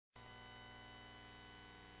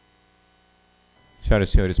Senhoras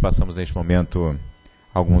e senhores, passamos neste momento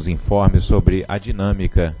alguns informes sobre a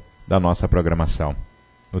dinâmica da nossa programação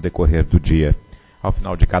no decorrer do dia. Ao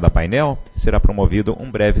final de cada painel, será promovido um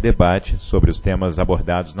breve debate sobre os temas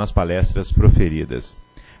abordados nas palestras proferidas.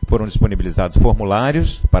 Foram disponibilizados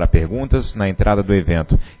formulários para perguntas na entrada do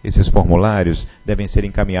evento. Esses formulários devem ser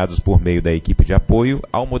encaminhados por meio da equipe de apoio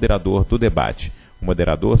ao moderador do debate. O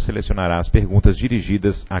moderador selecionará as perguntas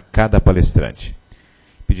dirigidas a cada palestrante.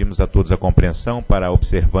 Pedimos a todos a compreensão para a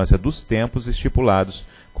observância dos tempos estipulados,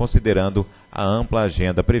 considerando a ampla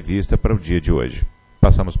agenda prevista para o dia de hoje.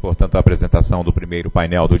 Passamos, portanto, à apresentação do primeiro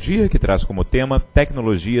painel do dia, que traz como tema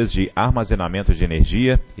Tecnologias de Armazenamento de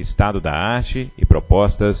Energia, Estado da Arte e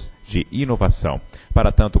Propostas de Inovação. Para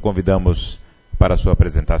tanto, convidamos para a sua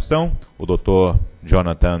apresentação o Dr.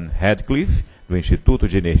 Jonathan Radcliffe, do Instituto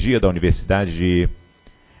de Energia da Universidade de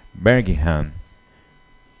Birmingham,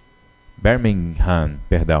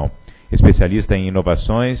 especialista em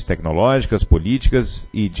inovações tecnológicas, políticas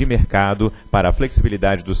e de mercado para a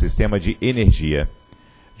flexibilidade do sistema de energia.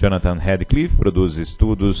 Jonathan Radcliffe produz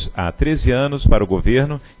estudos há 13 anos para o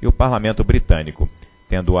governo e o parlamento britânico,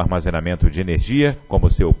 tendo o armazenamento de energia como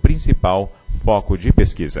seu principal foco de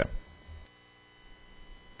pesquisa.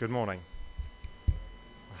 Good morning.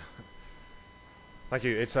 Thank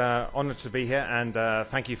you. It's an honor to be here, and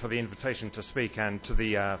thank you for the invitation to speak, and to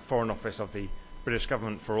the Foreign Office of the British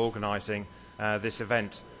Government for organising this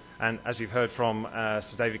event. And as you've heard from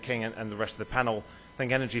Sir David King and the rest of the panel, I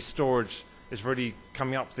think energy storage is really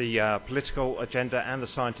coming up the political agenda and the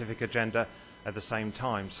scientific agenda at the same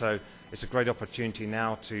time. So it's a great opportunity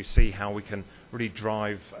now to see how we can really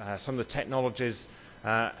drive some of the technologies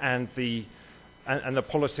and the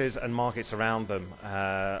policies and markets around them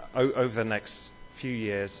over the next few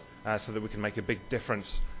years, so that we can make a big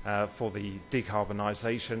difference for the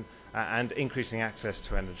decarbonisation and increasing access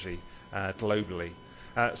to energy globally.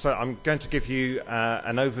 So I'm going to give you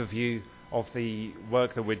an overview of the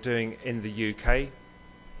work that we're doing in the UK,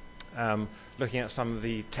 looking at some of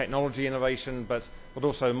the technology innovation, but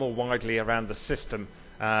also more widely around the system.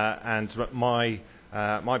 And my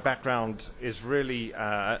background is really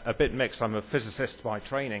a bit mixed. I'm a physicist by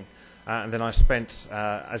training, and then I spent,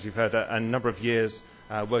 as you've heard, a number of years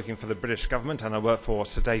working for the British government, and I worked for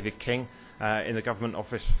Sir David King in the Government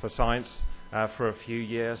Office for Science for a few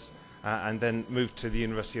years, and then moved to the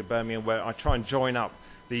University of Birmingham, where I try and join up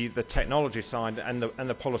the technology side and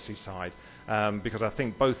the policy side, because I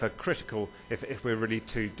think both are critical if we're really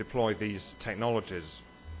to deploy these technologies.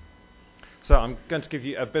 So I'm going to give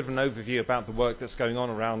you a bit of an overview about the work that's going on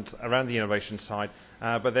around the innovation side,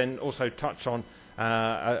 but then also touch on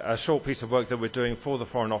a short piece of work that we're doing for the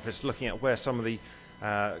Foreign Office, looking at where some of the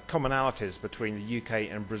commonalities between the UK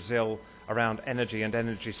and Brazil around energy and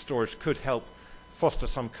energy storage could help foster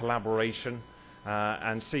some collaboration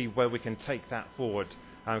and see where we can take that forward.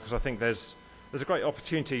 Because I think there's a great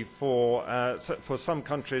opportunity for some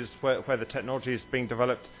countries where the technology is being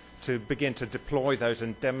developed to begin to deploy those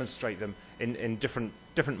and demonstrate them in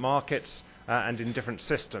different markets and in different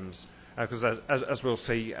systems. Because as we'll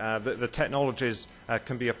see, the technologies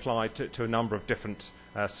can be applied to a number of different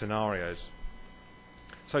scenarios.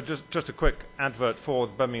 So just a quick advert for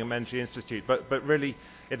the Birmingham Energy Institute, but really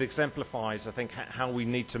it exemplifies, I think, how we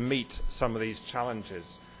need to meet some of these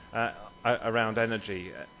challenges around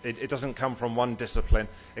energy. It doesn't come from one discipline,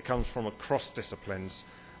 it comes from across disciplines.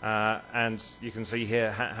 And you can see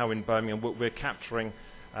here how in Birmingham we're capturing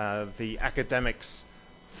the academics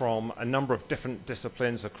from a number of different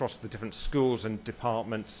disciplines across the different schools and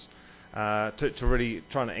departments to really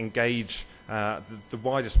trying to engage the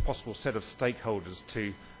widest possible set of stakeholders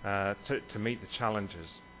to meet the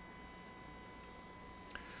challenges.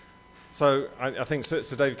 So I think Sir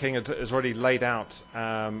David King has already laid out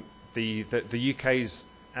the UK's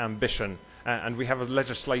ambition, and we have a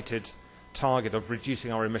legislated target of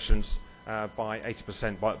reducing our emissions by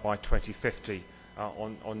 80% by 2050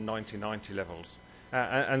 on 1990 levels.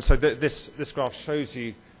 And so this graph shows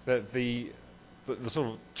you that the sort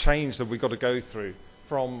of change that we've got to go through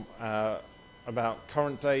from about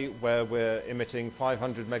current day, where we're emitting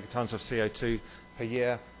 500 megatons of CO2 per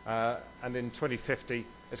year, and in 2050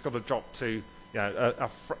 it's got to drop to a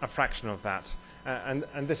fraction of that.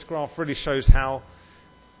 And this graph really shows how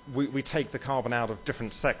we take the carbon out of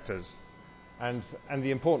different sectors. And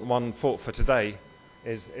the important one for today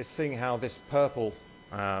is seeing how this purple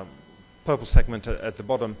segment at the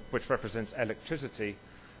bottom, which represents electricity,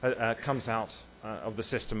 comes out of the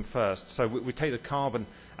system first. So we take the carbon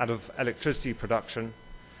out of electricity production,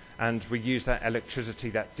 and we use that electricity,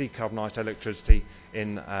 that decarbonised electricity,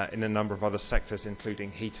 in a number of other sectors,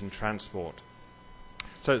 including heat and transport.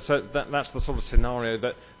 So that's the sort of scenario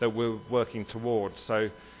that we're working towards. So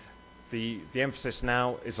the emphasis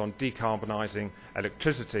now is on decarbonising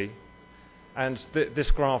electricity, and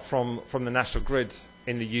this graph from the National Grid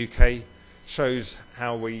in the UK shows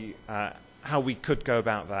how we could go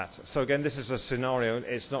about that. So again, this is a scenario.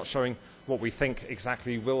 It's not showing what we think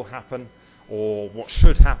exactly will happen or what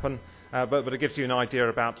should happen, but it gives you an idea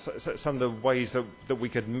about some of the ways that we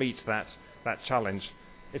could meet that challenge.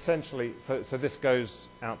 Essentially, so this goes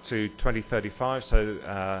out to 2035,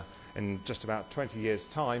 so in just about 20 years'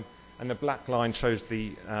 time, and the black line shows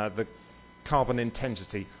the carbon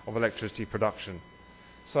intensity of electricity production.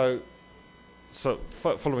 So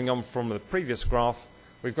following on from the previous graph,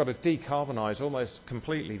 we've got to decarbonise almost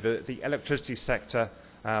completely the electricity sector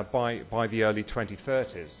by the early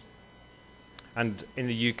 2030s. And in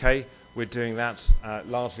the UK, we're doing that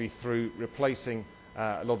largely through replacing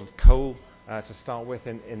a lot of coal to start with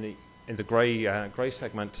in the grey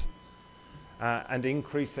segment, and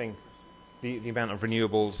increasing the amount of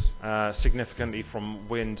renewables significantly from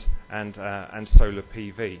wind and solar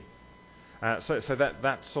PV. So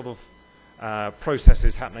that sort of process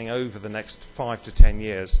is happening over the next 5 to 10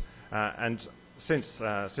 years, and since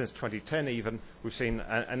 2010 even, we've seen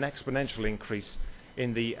an exponential increase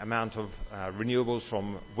in the amount of renewables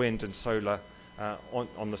from wind and solar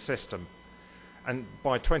on the system. And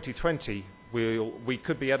by 2020, we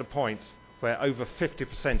could be at a point where over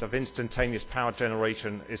 50% of instantaneous power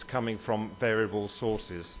generation is coming from variable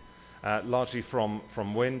sources, largely from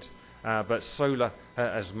wind, but solar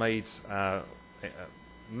has made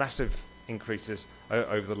massive increases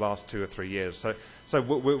over the last 2 or 3 years. So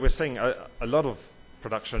we're seeing a lot of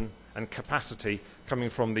production and capacity coming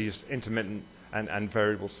from these intermittent and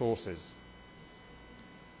variable sources.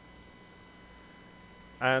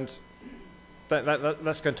 And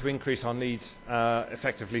that's going to increase our need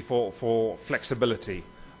effectively for flexibility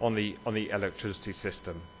on the electricity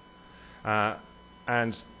system.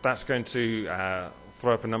 And that's going to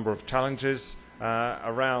throw up a number of challenges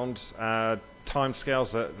around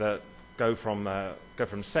timescales that go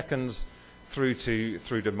from seconds through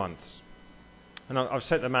to months. And I've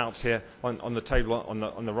set them out here on the table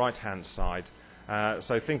on the right-hand side.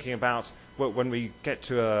 So thinking about when we get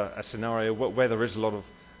to a scenario where there is a lot of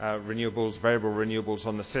renewables, variable renewables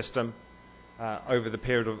on the system, over the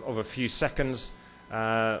period of a few seconds,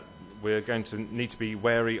 we're going to need to be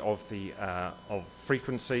wary of the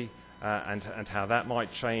frequency and how that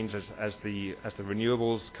might change as the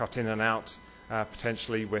renewables cut in and out,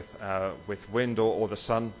 potentially with wind or the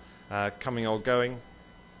sun coming or going,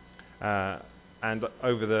 and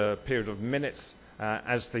over the period of minutes,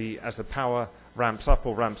 as the power ramps up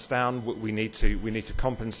or ramps down, we need to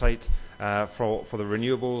compensate for the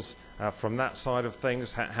renewables from that side of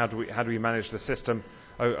things. How do we manage the system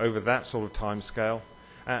over that sort of time scale?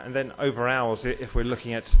 And then over hours, if we're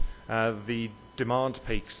looking at the demand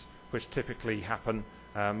peaks, which typically happen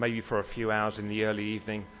maybe for a few hours in the early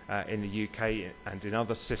evening in the UK, and in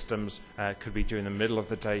other systems could be during the middle of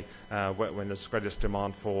the day when there's greatest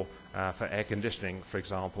demand for air conditioning, for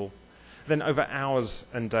example. Then over hours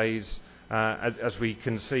and days, as we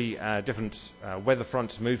can see different weather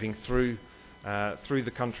fronts moving through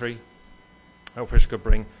the country, which could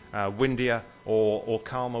bring windier or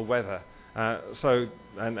calmer weather.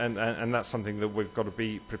 And that's something that we've got to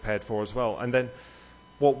be prepared for as well. And then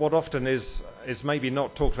what often is maybe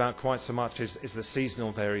not talked about quite so much is the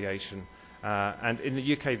seasonal variation. And in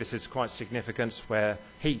the UK, this is quite significant, where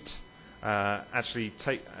heat actually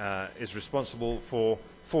is responsible for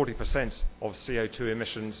 40% of CO2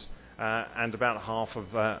 emissions and about half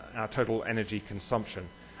of our total energy consumption.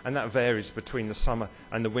 And that varies between the summer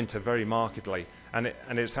and the winter very markedly. And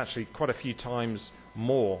it's actually quite a few times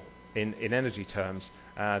more in energy terms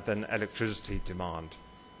than electricity demand.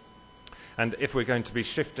 And if we're going to be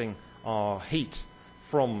shifting our heat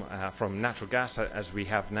from natural gas, as we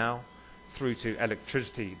have now, through to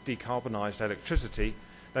electricity, decarbonised electricity,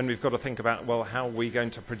 then we've got to think about, well, how are we going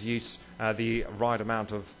to produce the right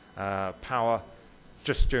amount of power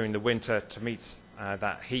just during the winter to meet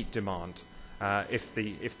that heat demand, if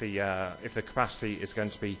the capacity is going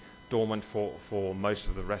to be dormant for most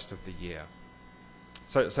of the rest of the year.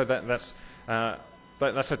 So that's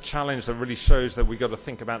a challenge that really shows that we've got to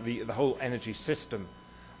think about the whole energy system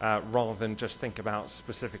rather than just think about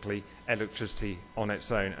specifically electricity on its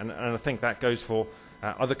own. And I think that goes for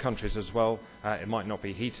other countries as well. It might not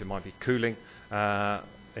be heat, it might be cooling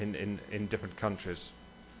in different countries.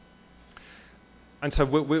 And so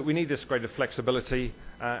we need this greater flexibility,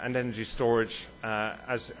 and energy storage,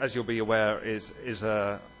 as you'll be aware, is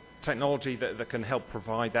a technology that can help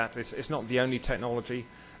provide that. It's not the only technology.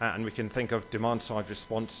 and we can think of demand-side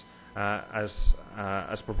response as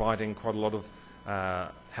providing quite a lot of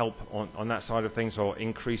help on that side of things, or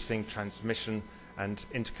increasing transmission and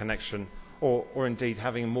interconnection, or indeed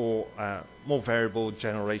having more variable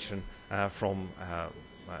generation from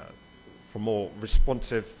more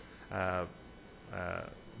responsive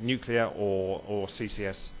nuclear or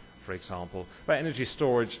CCS, for example. But energy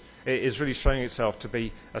storage is really showing itself to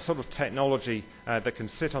be a sort of technology that can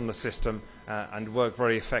sit on the system and work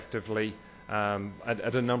very effectively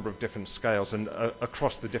at a number of different scales and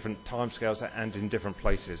across the different timescales and in different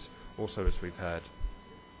places, also, as we've heard.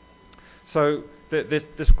 So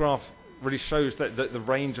this graph really shows that the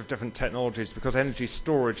range of different technologies, because energy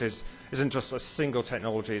storage isn't just a single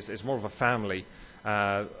technology, it's more of a family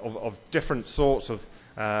of different sorts of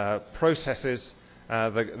processes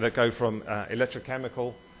that go from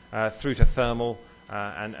electrochemical through to thermal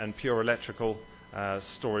and pure electrical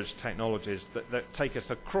storage technologies that take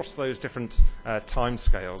us across those different time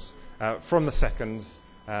scales, from the seconds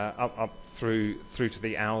up through to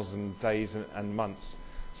the hours and days and months.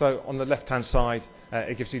 So on the left-hand side,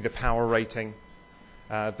 it gives you the power rating,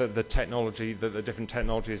 the technology that the different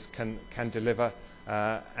technologies can deliver,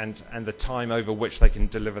 and the time over which they can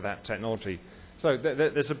deliver that technology. So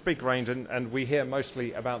there's a big range, and we hear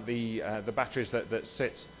mostly about the batteries that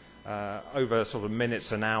sit over sort of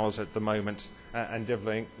minutes and hours at the moment, and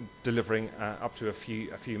delivering up to a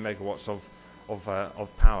few megawatts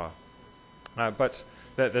of power. But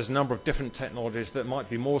there's a number of different technologies that might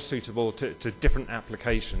be more suitable to different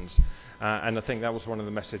applications, and I think that was one of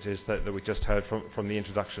the messages that we just heard from the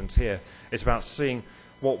introductions here. It's about seeing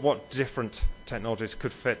what different technologies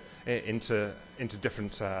could fit into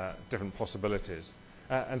different possibilities.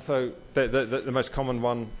 And so the most common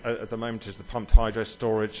one at the moment is the pumped hydro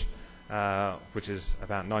storage, which is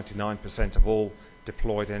about 99% of all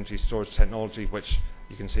deployed energy storage technology, which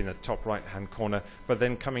you can see in the top right-hand corner. But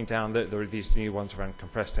then coming down, there are these new ones around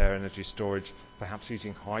compressed air energy storage, perhaps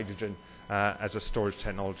using hydrogen as a storage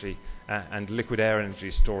technology, and liquid air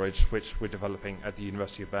energy storage, which we're developing at the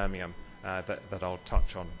University of Birmingham, that I'll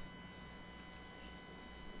touch on.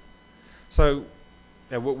 So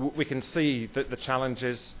we can see that the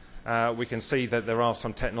challenges, we can see that there are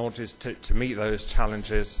some technologies to meet those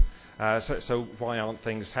challenges. So why aren't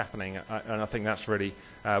things happening? And I think that's really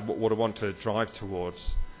what I want to drive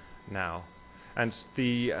towards now. And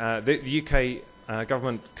the UK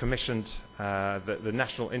government commissioned the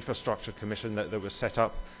National Infrastructure Commission that was set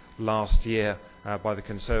up last year by the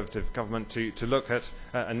Conservative government to look at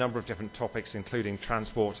a number of different topics, including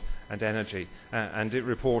transport and energy. And it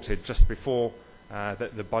reported just before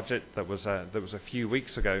the budget that was a few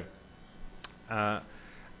weeks ago.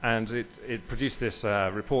 And it produced this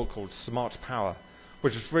report called Smart Power,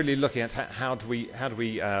 which is really looking at how do we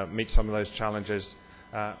meet some of those challenges,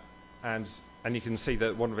 and you can see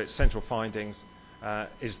that one of its central findings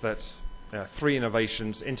is that three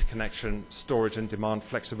innovations: interconnection, storage, and demand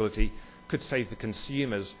flexibility could save the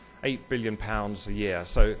consumers £8 billion a year.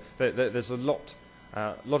 So there's a lot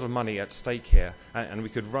of money at stake here, and we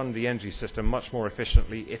could run the energy system much more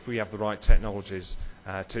efficiently if we have the right technologies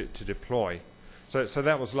to deploy. So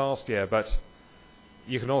that was last year, but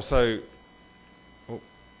you can also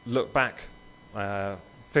look back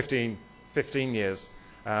 15 years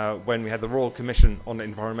when we had the Royal Commission on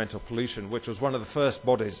Environmental Pollution, which was one of the first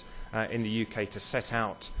bodies in the UK to set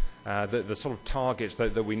out the sort of targets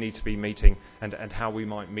that we need to be meeting, and how we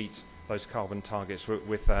might meet those carbon targets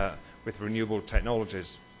with renewable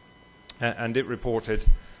technologies. And it reported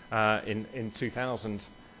in 2000,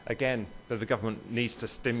 again, that the government needs to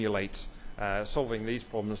stimulate solving these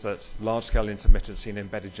problems that large-scale intermittency and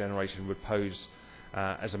embedded generation would pose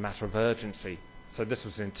as a matter of urgency. So this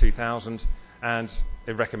was in 2000, and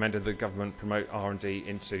it recommended the government promote R&D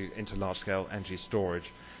into large-scale energy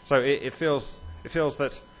storage. So it feels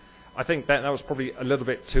that I think that was probably a little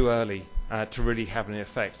bit too early to really have an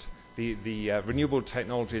effect. The renewable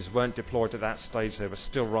technologies weren't deployed at that stage; they were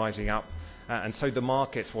still rising up, and so the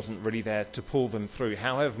market wasn't really there to pull them through.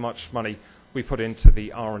 However much money we put into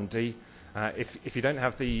the R&D, if you don't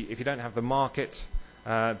have the market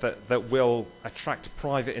that will attract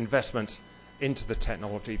private investment into the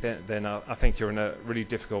technology, then I think you're in a really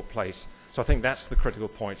difficult place. So I think that's the critical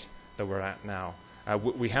point that we're at now.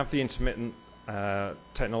 We have the intermittent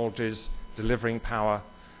technologies delivering power.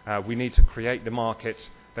 We need to create the market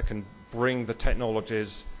that can bring the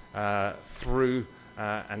technologies through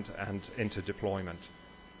and into deployment.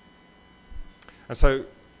 And so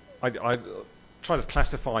I try to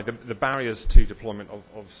classify the barriers to deployment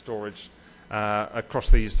of storage across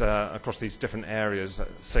these different areas,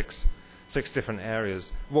 six different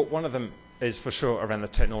areas. One of them is for sure around the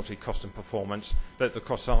technology cost and performance, that the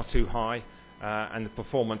costs are too high and the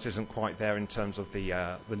performance isn't quite there in terms of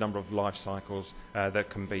the number of life cycles that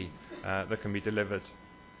can be delivered.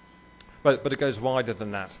 But it goes wider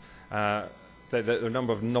than that. The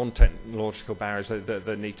number of non-technological barriers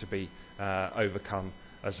that need to be overcome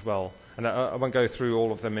as well. And I won't go through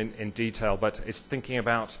all of them in detail, but it's thinking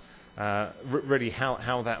about really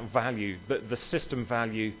how that value, the system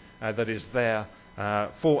value that is there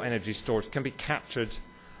for energy storage can be captured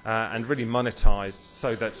and really monetized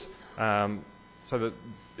so that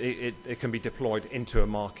it can be deployed into a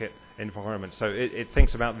market environment. So it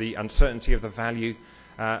thinks about the uncertainty of the value,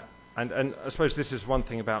 and I suppose this is one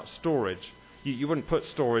thing about storage. You wouldn't put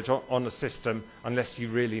storage on a system unless you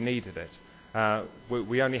really needed it.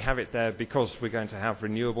 We only have it there because we're going to have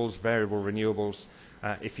renewables, variable renewables.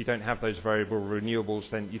 If you don't have those variable renewables,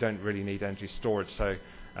 then you don't really need energy storage. So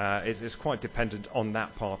it is quite dependent on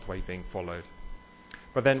that pathway being followed.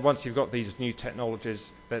 But then once you've got these new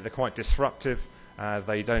technologies, they're quite disruptive.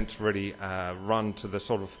 They don't really run to the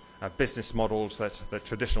sort of business models that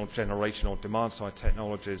traditional generation or demand-side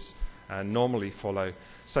technologies normally follow.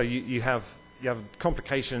 So you have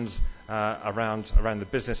complications around the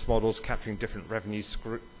business models, capturing different revenue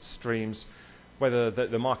streams, whether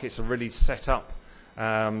the markets are really set up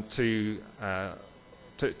to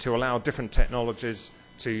allow different technologies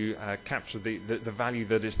to capture the value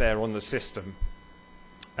that is there on the system,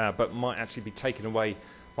 but might actually be taken away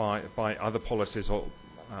by other policies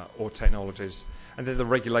or technologies. And then the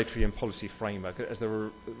regulatory and policy framework, as there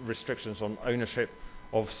are restrictions on ownership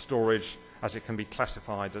of storage, as it can be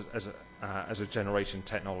classified as a generation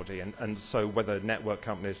technology, and so whether network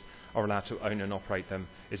companies are allowed to own and operate them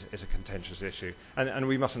is a contentious issue. And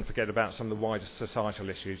we mustn't forget about some of the wider societal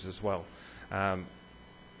issues as well.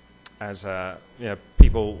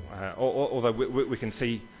 People, although we can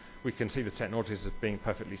see the technologies as being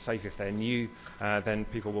perfectly safe if they're new, then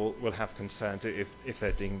people will have concerns if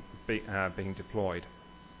they're being deployed.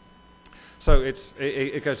 So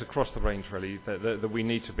it goes across the range really that we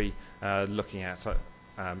need to be looking at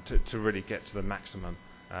to really get to the maximum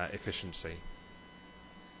efficiency.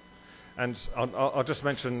 And I'll just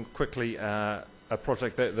mention quickly a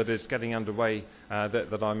project that is getting underway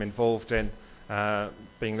that I'm involved in,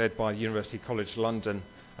 being led by University College London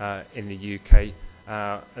in the UK,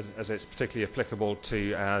 as it's particularly applicable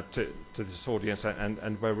to this audience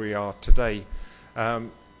and where we are today.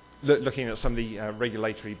 Looking at some of the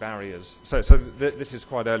regulatory barriers. So this is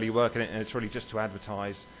quite early work, and it's really just to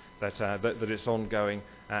advertise that it's ongoing,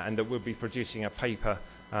 and that we'll be producing a paper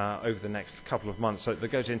over the next couple of months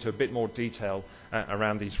that goes into a bit more detail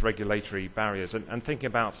around these regulatory barriers, and thinking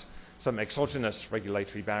about some exogenous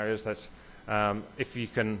regulatory barriers that if you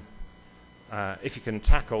can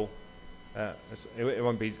tackle. It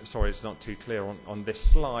won't be. Sorry, it's not too clear on this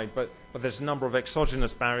slide, but there's a number of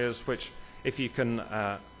exogenous barriers which, if you can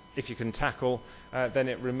tackle, then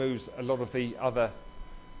it removes a lot of the other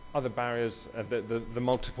barriers, the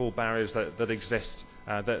multiple barriers that exist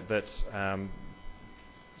that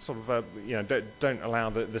sort of don't allow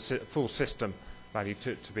the full system value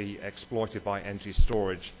to be exploited by energy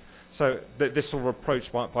storage. So this sort of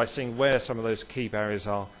approach by seeing where some of those key barriers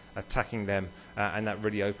are, attacking them, and that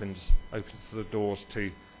really opens the doors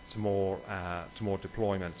to more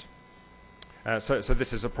deployment. So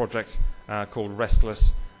this is a project called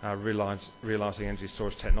Restless. Realising energy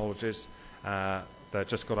storage technologies that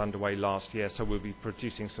just got underway last year, so we'll be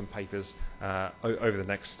producing some papers over the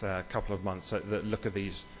next couple of months that look at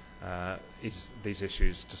these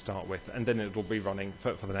issues to start with, and then it will be running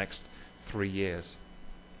for the next 3 years.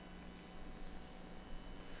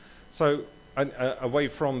 So away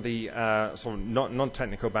from the sort of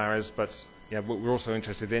non-technical barriers, but we're also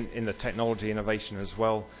interested in the technology innovation as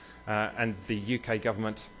well, and the UK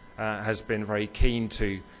government has been very keen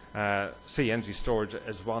to see energy storage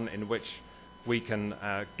as one in which we can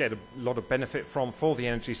get a lot of benefit from for the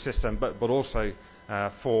energy system, but also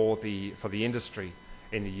for the industry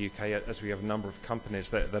in the UK, as we have a number of companies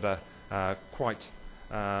that are quite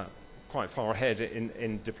far ahead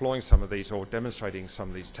in deploying some of these or demonstrating some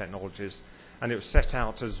of these technologies. And it was set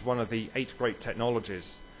out as one of the 8 great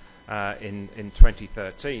technologies in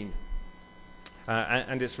 2013,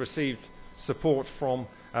 and it's received support from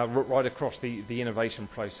right across the innovation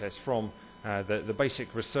process, from the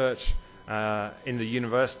basic research in the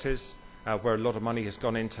universities, where a lot of money has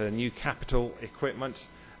gone into new capital equipment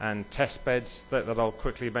and test beds that I'll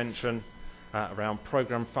quickly mention, around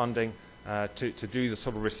program funding to do the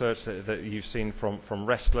sort of research that you've seen from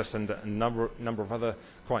Restless and a number of other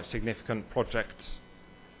quite significant projects.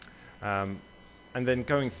 and then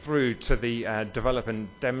going through to the develop and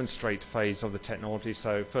demonstrate phase of the technology.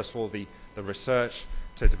 So first of all, the research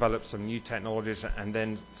to develop some new technologies, and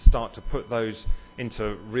then start to put those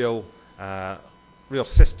into real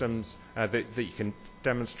systems that you can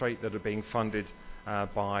demonstrate, that are being funded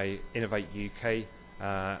by Innovate UK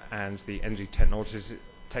and the Energy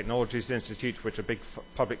Technologies Institute, which are big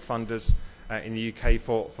public funders in the UK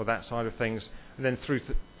for that side of things, and then through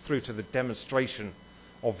to the demonstration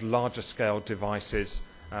of larger scale devices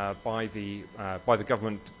by the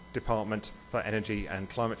government department for energy and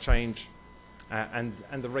climate change, and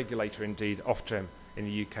the regulator indeed, Ofgem in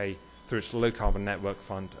the UK, through its Low Carbon Network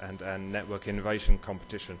Fund and Network Innovation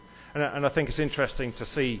Competition. And I think it's interesting to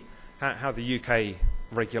see how the UK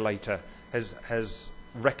regulator has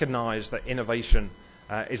recognised that innovation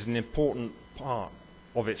is an important part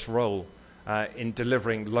of its role in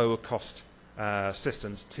delivering lower cost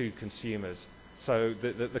systems to consumers. So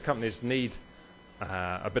the companies need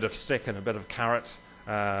a bit of stick and a bit of carrot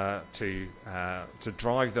to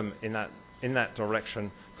drive them in that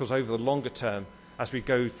direction, because over the longer term, as we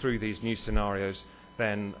go through these new scenarios,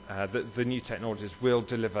 then the new technologies will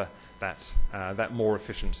deliver that more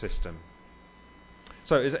efficient system.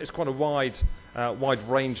 So it's quite a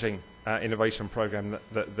wide-ranging innovation program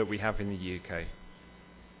that we have in the UK.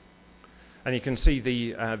 And you can see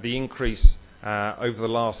the increase over the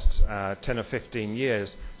last 10 or 15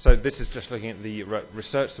 years. So this is just looking at the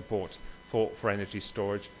research support for energy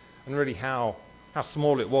storage, and really how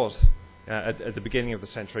small it was at the beginning of the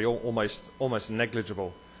century, almost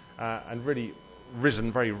negligible, and really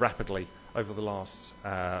risen very rapidly over the last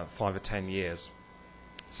 5 or 10 years.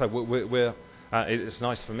 So it's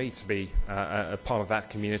nice for me to be a part of that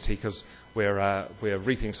community, because we're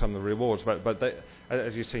reaping some of the rewards. But they,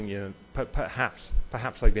 as you've seen, you know, perhaps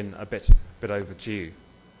they've been a bit overdue.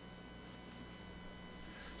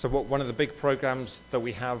 So one of the big programs that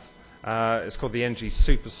we have is called the Energy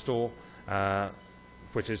Superstore,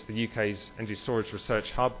 which is the UK's energy storage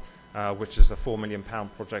research hub, which is a £4 million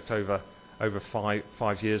project over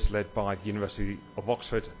 5 years, led by the University of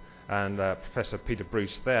Oxford and Professor Peter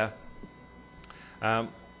Bruce there.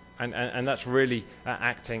 And that's really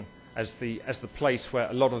acting as the place where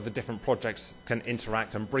a lot of the different projects can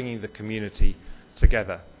interact and bringing the community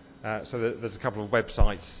together. So there's a couple of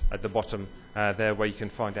websites at the bottom there where you can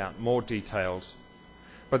find out more details.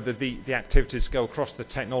 But the activities go across the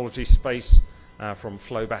technology space, from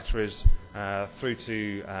flow batteries through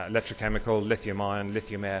to electrochemical, lithium-ion,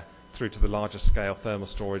 lithium-air, through to the larger scale thermal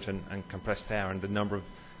storage and compressed air, and a number of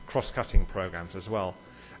cross-cutting programs as well.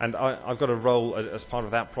 And I've got a role as part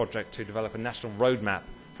of that project to develop a national roadmap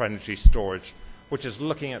for energy storage, which is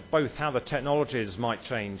looking at both how the technologies might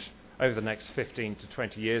change over the next 15 to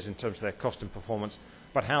 20 years in terms of their cost and performance,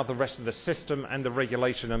 but how the rest of the system and the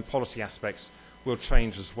regulation and policy aspects will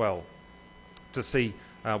change as well, to see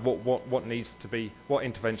what needs to be, what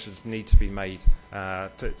interventions need to be made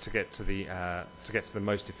to get to the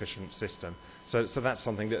most efficient system. So that's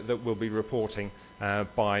something that we'll be reporting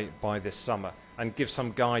by this summer, and give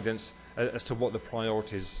some guidance as to what the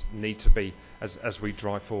priorities need to be as we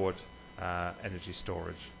drive forward energy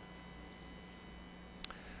storage.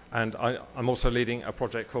 And I'm also leading a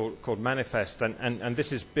project called Manifest, and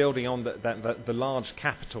this is building on the large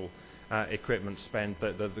capital equipment spend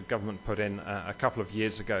that the government put in a couple of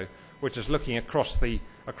years ago, which is looking across the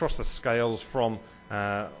scales from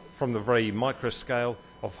the very micro scale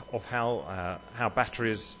of how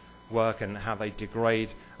batteries work and how they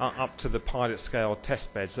degrade, up to the pilot scale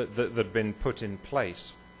test beds that have been put in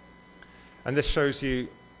place. And this shows you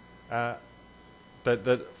that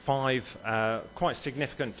 5 quite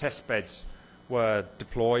significant test beds were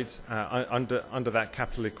deployed under that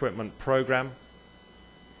capital equipment program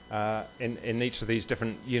in each of these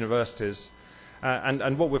different universities.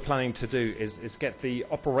 And what we're planning to do is get the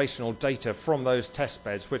operational data from those test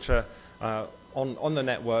beds, which are on the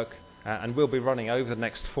network and will be running over the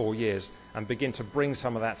next 4 years, and begin to bring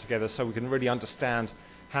some of that together so we can really understand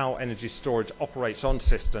how energy storage operates on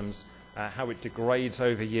systems, how it degrades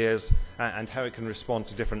over years, and how it can respond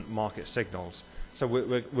to different market signals. So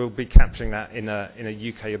we'll be capturing that in a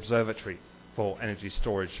UK observatory for energy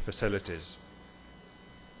storage facilities.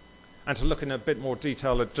 And to look in a bit more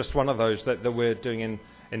detail at just one of those that we're doing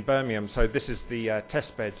in Birmingham. So this is the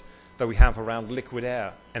test bed that we have around liquid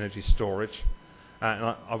air energy storage.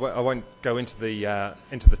 And I won't go into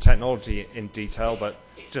the technology in detail, but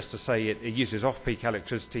just to say it uses off-peak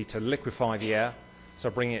electricity to liquefy the air,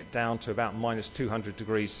 so bring it down to about -200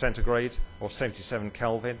 degrees centigrade or 77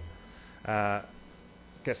 Kelvin.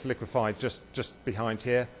 Gets liquefied just behind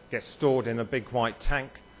here, gets stored in a big white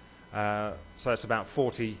tank. So it's about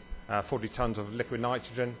 40 40 tons of liquid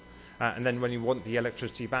nitrogen, and then when you want the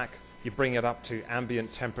electricity back, you bring it up to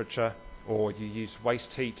ambient temperature, or you use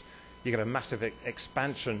waste heat. You get a massive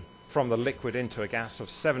expansion from the liquid into a gas of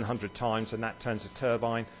 700 times, and that turns a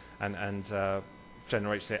turbine and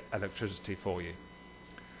generates the electricity for you.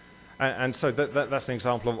 And so that's an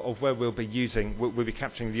example of where we'll be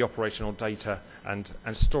capturing the operational data and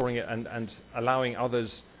storing it and allowing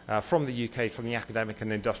others from the UK, from the academic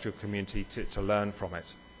and industrial community to learn from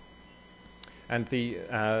it. And the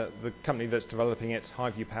company that's developing it,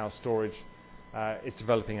 Highview Power Storage, is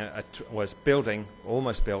developing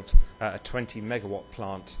almost built a 20 megawatt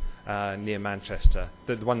plant near Manchester.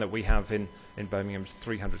 The one that we have in Birmingham is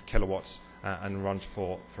 300 kilowatts and runs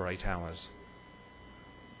for 8 hours.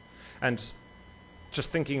 And just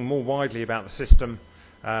thinking more widely about the system,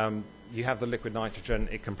 you have the liquid nitrogen.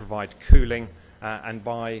 It can provide cooling, and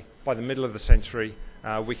by the middle of the century,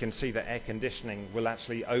 we can see that air conditioning will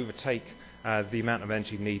actually overtake the amount of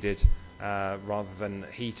energy needed rather than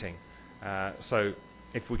heating. So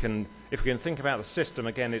if we can think about the system,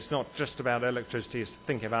 again, it's not just about electricity, it's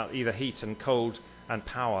thinking about either heat and cold and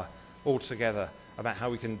power all together, about how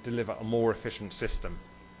we can deliver a more efficient system.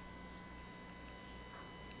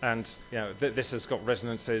 And this has got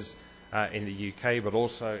resonances in the UK, but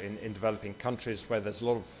also in developing countries where there's a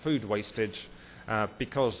lot of food wastage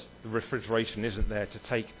because the refrigeration isn't there to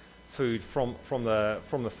take food from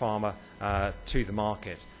the farmer to the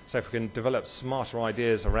market. So if we can develop smarter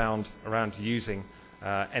ideas around using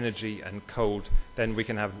energy and cold, then we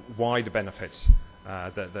can have wider benefits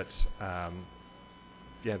that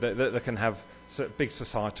can have big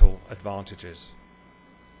societal advantages.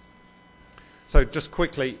 So just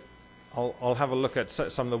quickly, I'll have a look at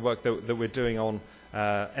some of the work that we're doing on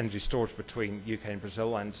energy storage between UK and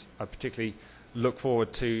Brazil, and I particularly look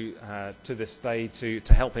forward to this day to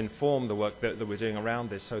help inform the work that we're doing around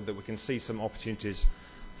this, so that we can see some opportunities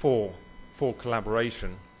for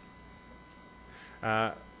collaboration.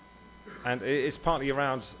 And it's partly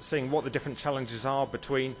around seeing what the different challenges are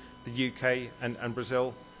between the UK and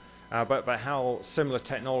Brazil, but how similar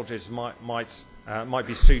technologies might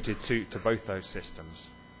be suited to both those systems.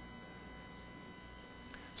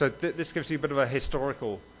 So this gives you a bit of a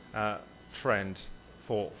historical trend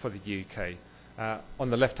for the UK. On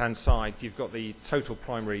the left-hand side, you've got the total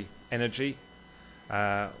primary energy,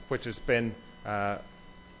 which has been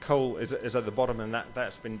coal is at the bottom, and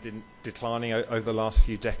that's been declining over the last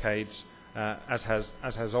few decades, as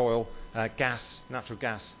has oil. Natural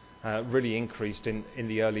gas really increased in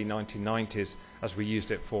the early 1990s as we used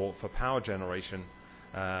it for power generation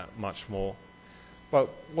much more. But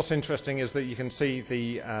what's interesting is that you can see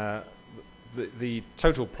the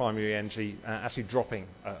total primary energy actually dropping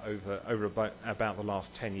over about the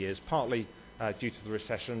last 10 years, partly due to the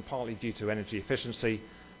recession, partly due to energy efficiency,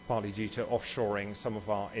 partly due to offshoring some of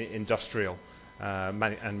our industrial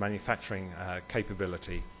and manufacturing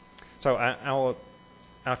capability. So our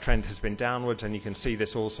trend has been downwards, and you can see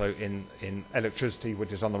this also in electricity,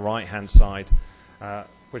 which is on the right-hand side,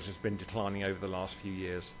 which has been declining over the last few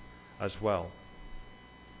years as well.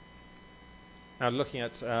 Now, looking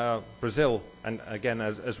at Brazil, and again,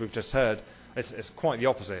 as we've just heard, it's quite the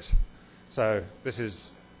opposite. So this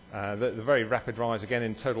is the very rapid rise again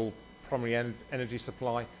in total primary energy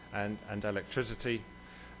supply and electricity.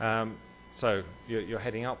 So you're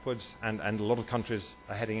heading upwards, and a lot of countries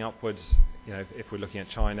are heading upwards. If we're looking at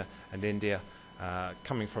China and India,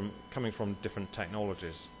 coming from different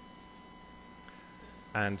technologies.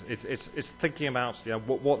 And it's thinking about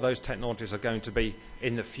what those technologies are going to be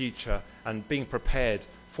in the future, and being prepared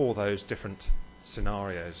for those different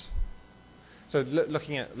scenarios. So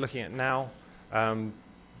looking at now,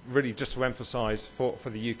 really just to emphasise for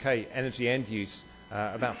the UK, energy end use,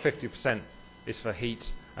 about 50% is for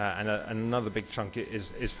heat, and another big chunk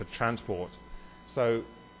is for transport. So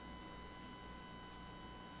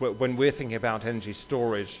when we're thinking about energy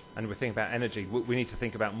storage and we're thinking about energy, we need to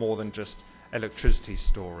think about more than just electricity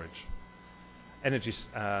storage. Energy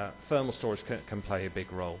thermal storage can play a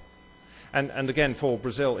big role. And again, for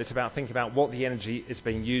Brazil, it's about thinking about what the energy is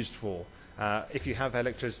being used for. If you have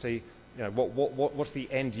electricity, what's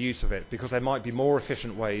the end use of it? Because there might be more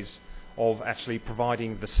efficient ways of actually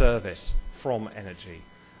providing the service from energy.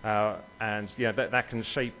 And that can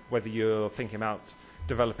shape whether you're thinking about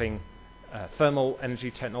developing thermal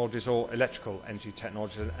energy technologies or electrical energy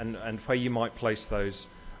technologies, and where you might place those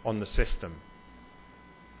on the system.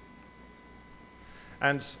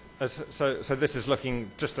 And so this is looking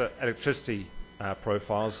just at electricity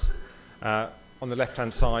profiles. On the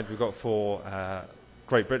left-hand side, we've got for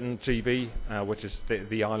Great Britain, GB, which is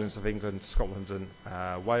the islands of England, Scotland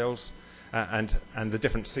and Wales. and the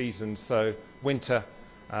different seasons. So winter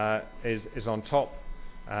is on top.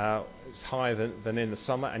 It's higher than in the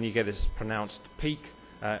summer, and you get this pronounced peak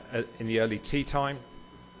in the early tea time.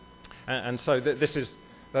 And so this is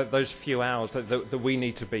those few hours that we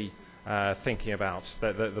need to be thinking about,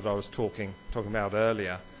 that I was talking about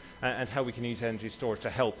earlier, and how we can use energy storage to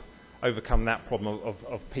help overcome that problem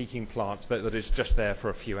of peaking plants that is just there for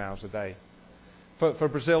a few hours a day. For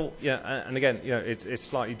Brazil, yeah, and again, it's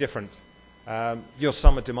slightly different. Your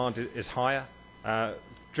summer demand is higher,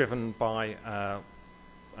 driven by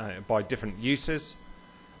different uses,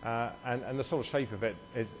 and the sort of shape of it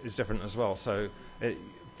is different as well. So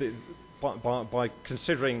by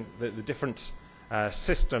considering the different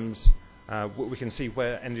systems, we can see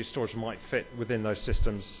where energy storage might fit within those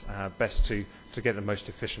systems best to get the most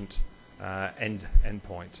efficient end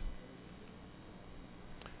point.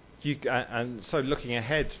 And so looking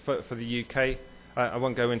ahead for the UK, I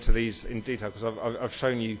won't go into these in detail because I've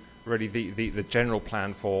shown you really the general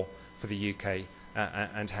plan for the UK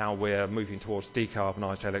and how we're moving towards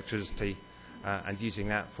decarbonised electricity and using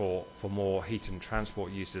that for more heat and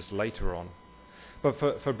transport uses later on. But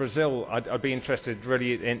for Brazil, I'd be interested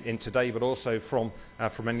really in today, but also from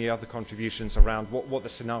any other contributions around what the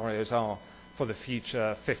scenarios are for the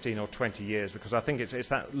future 15 or 20 years, because I think it's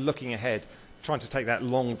that looking ahead, trying to take that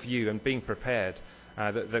long view and being prepared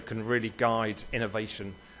that can really guide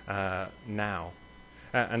innovation now.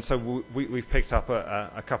 And so we've picked up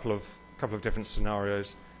a couple of different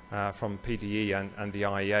scenarios from PDE and the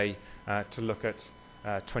IEA to look at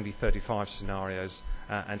 2035 scenarios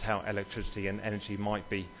and how electricity and energy might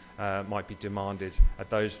be demanded at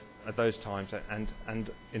those times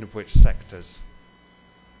and in which sectors.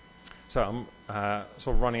 So I'm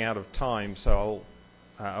sort of running out of time, so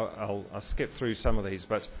I'll skip through some of these,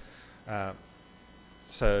 but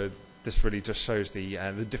so this really just shows the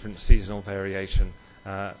different seasonal variation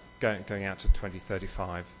going out to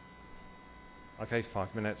 2035. Okay,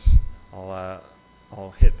 5 minutes.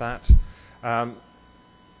 I'll hit that.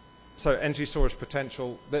 So energy storage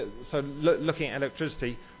potential. So looking at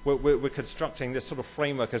electricity, we're constructing this sort of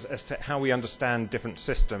framework as to how we understand different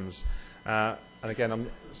systems. And again,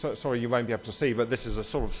 I'm sorry you won't be able to see, but this is a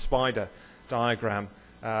sort of spider diagram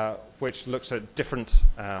which looks at different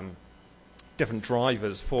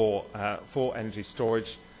drivers for energy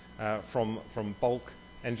storage, from bulk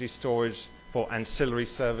energy storage, for ancillary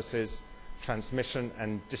services, transmission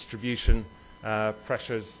and distribution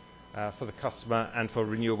pressures for the customer, and for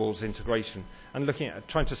renewables integration, and looking at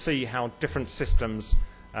trying to see how different systems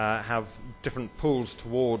have different pulls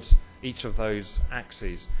towards each of those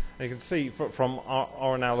axes. And you can see from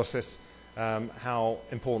our analysis how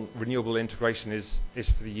important renewable integration is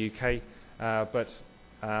for the UK, but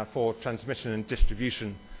for transmission and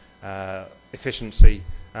distribution efficiency,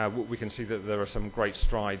 we can see that there are some great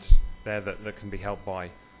strides there that can be helped by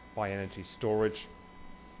energy storage.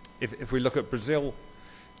 If we look at Brazil,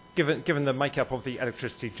 given the makeup of the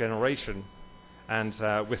electricity generation, and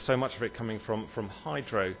with so much of it coming from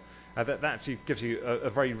hydro, that actually gives you a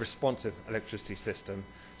very responsive electricity system.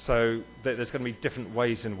 So there's going to be different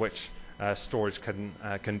ways in which storage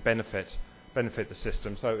can benefit the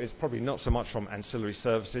system. So it's probably not so much from ancillary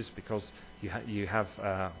services, because you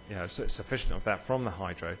have sufficient of that from the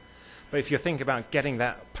hydro. But if you think about getting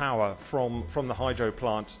that power from the hydro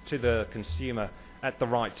plant to the consumer at the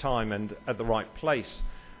right time and at the right place,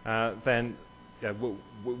 then we're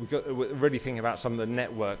really thinking about some of the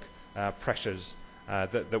network pressures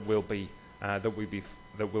that will be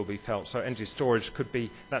felt. So energy storage could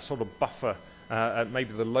be that sort of buffer at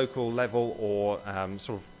maybe the local level, or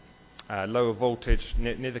sort of lower voltage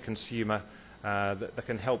near the consumer, that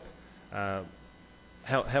can help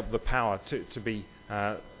the power to be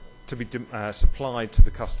supplied to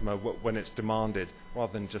the customer when it's demanded,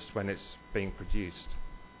 rather than just when it's being produced.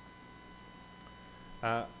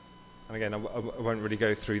 And again, I won't really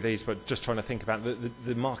go through these, but just trying to think about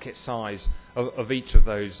the market size of each of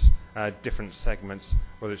those different segments,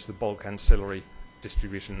 whether it's the bulk, ancillary,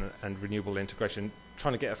 distribution and renewable integration,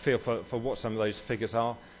 trying to get a feel for what some of those figures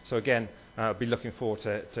are. So again, I'll be looking forward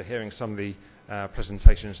to hearing some of the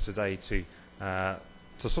presentations today to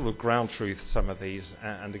sort of ground truth some of these,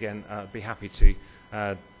 and again, be happy to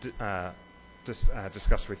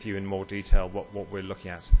discuss with you in more detail what we're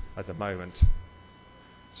looking at the moment.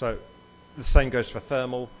 So the same goes for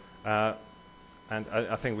thermal, and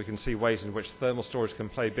I think we can see ways in which thermal storage can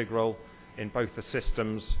play a big role in both the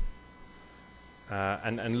systems,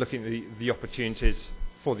 and looking at the opportunities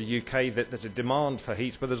for the UK. That there's a demand for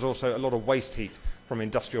heat, but there's also a lot of waste heat from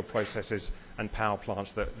industrial processes and power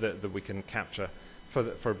plants that we can capture.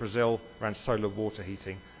 For Brazil, around solar water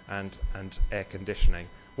heating and air conditioning,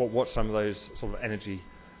 what some of those sort of energy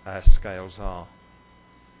scales are.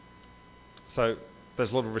 So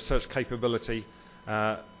there's a lot of research capability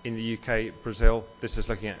in the UK, Brazil. This is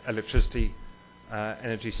looking at electricity,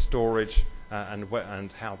 energy storage,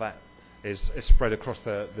 and how that is spread across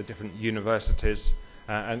the different universities.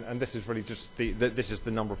 And this is really just this is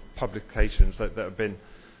the number of publications that have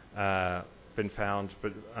been found,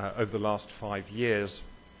 but over the last 5 years.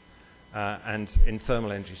 And in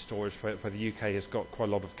thermal energy storage, where the UK has got quite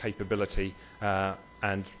a lot of capability,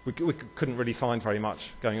 and we couldn't really find very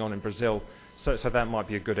much going on in Brazil, so that might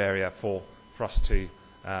be a good area for us to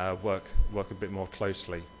work a bit more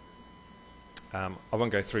closely. I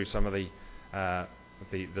won't go through some of the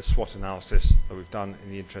SWOT analysis that we've done in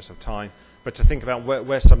the interest of time, but to think about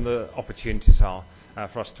where some of the opportunities are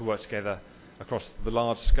for us to work together across the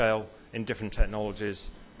large scale in different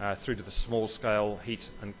technologies, through to the small scale heat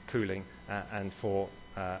and cooling, and for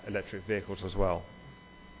electric vehicles as well.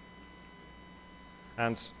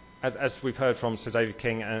 And as we've heard from Sir David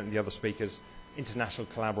King and the other speakers, international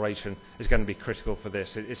collaboration is going to be critical for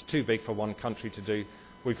this. It's too big for one country to do.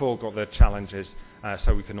 We've all got the challenges,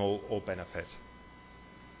 so we can all benefit.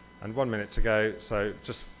 And 1 minute to go, so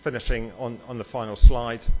just finishing on the final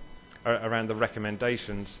slide around the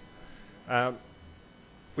recommendations.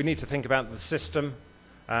 We need to think about the system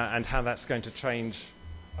and how that's going to change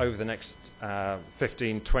over the next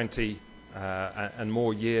 15, 20 and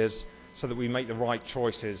more years, so that we make the right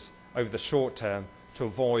choices over the short term to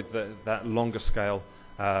avoid that longer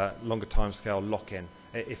time scale lock-in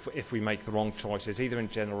if we make the wrong choices, either in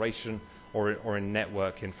generation or in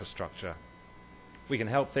network infrastructure. We can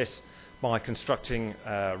help this by constructing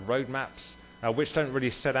roadmaps, which don't really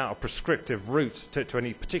set out a prescriptive route to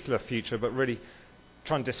any particular future, but really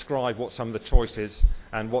try and describe what some of the choices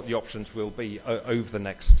and what the options will be over the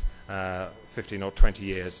next 15 or 20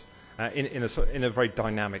 years in a very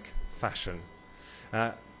dynamic fashion.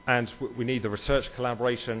 And we need the research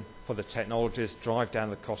collaboration for the technologies, drive down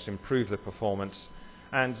the costs, improve the performance.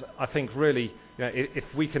 And I think really,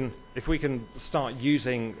 if we can start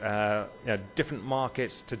using different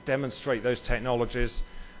markets to demonstrate those technologies,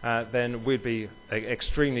 then we'd be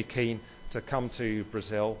extremely keen to come to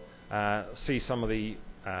Brazil, see some of the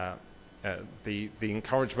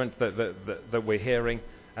encouragement that we're hearing,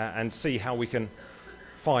 and see how we can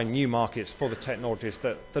find new markets for the technologies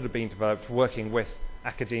that are being developed, working with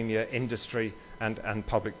academia, industry, and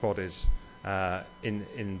public bodies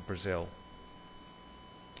in Brazil.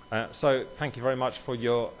 So thank you very much for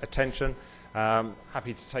your attention.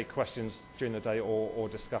 Happy to take questions during the day or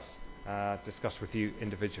discuss with you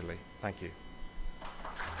individually. Thank you.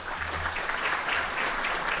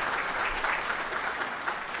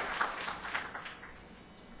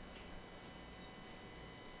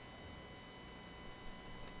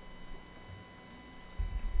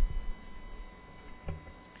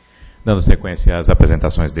 Dando sequência às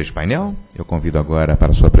apresentações deste painel, eu convido agora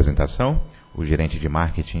para a sua apresentação o gerente de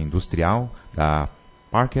marketing industrial da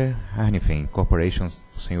Parker Hannifin Corporation,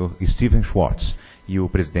 o senhor Steven Schwartz, e o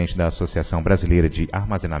presidente da Associação Brasileira de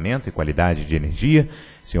Armazenamento e Qualidade de Energia,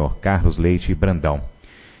 senhor Carlos Leite Brandão.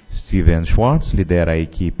 Steven Schwartz lidera a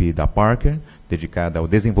equipe da Parker, dedicada ao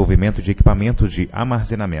desenvolvimento de equipamentos de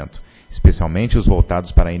armazenamento, especialmente os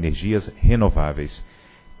voltados para energias renováveis.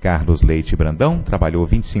 Carlos Leite Brandão trabalhou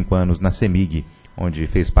 25 anos na CEMIG, onde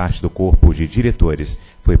fez parte do corpo de diretores.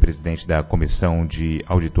 Foi presidente da Comissão de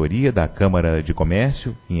Auditoria da Câmara de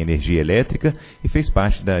Comércio em Energia Elétrica e fez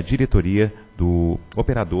parte da diretoria do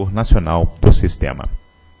Operador Nacional do Sistema.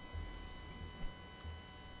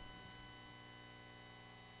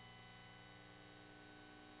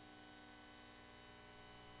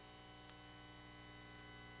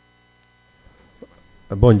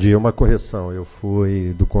 Bom dia, uma correção. Eu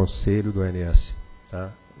fui do conselho do ANS,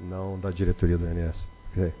 tá? Não da diretoria do ANS.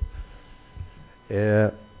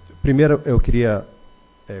 Primeiro, eu queria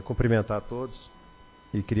cumprimentar a todos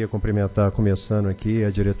e queria cumprimentar, começando aqui,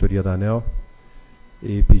 a diretoria da Aneel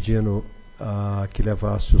e pedindo que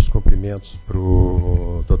levasse os cumprimentos para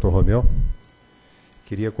o Dr. Romeu.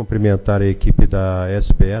 Queria cumprimentar a equipe da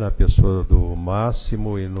SPE, na pessoa do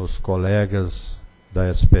Máximo e nos colegas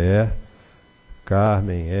da SPE,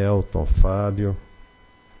 Carmen, Elton, Fábio,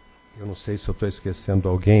 eu não sei se eu estou esquecendo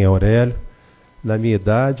alguém, Aurélio. Na minha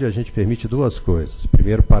idade, a gente permite duas coisas.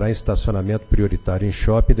 Primeiro, parar em estacionamento prioritário em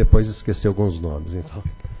shopping, depois esquecer alguns nomes. Então,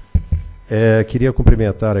 queria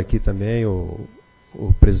cumprimentar aqui também o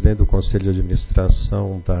presidente do Conselho de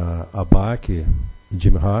Administração da ABAQUE,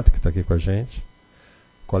 Jim Hart, que está aqui com a gente,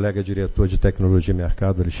 colega diretor de Tecnologia e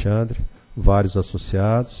Mercado, Alexandre, vários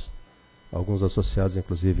associados, alguns associados,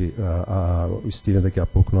 inclusive o Steven, daqui a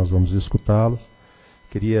pouco nós vamos escutá-los.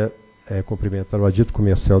 Queria cumprimentar o Adito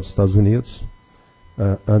Comercial dos Estados Unidos,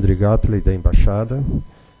 Andrew Gatley, da Embaixada,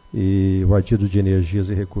 e o Adito de Energias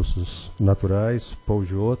e Recursos Naturais, Paul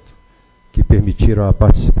Giotto, que permitiram a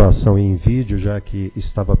participação em vídeo, já que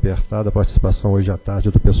estava apertada a participação hoje à tarde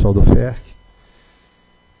do pessoal do FERC.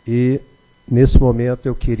 E, nesse momento,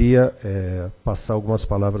 eu queria passar algumas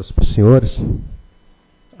palavras para os senhores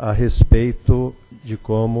a respeito de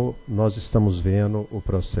como nós estamos vendo o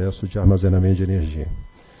processo de armazenamento de energia.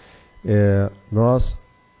 Nós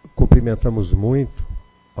cumprimentamos muito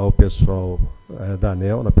ao pessoal da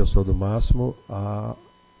Aneel, na pessoa do Máximo,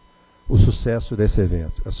 o sucesso desse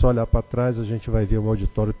evento. É só olhar para trás, a gente vai ver um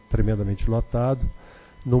auditório tremendamente lotado,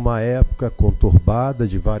 numa época conturbada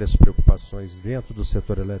de várias preocupações dentro do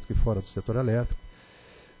setor elétrico e fora do setor elétrico,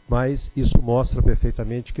 mas isso mostra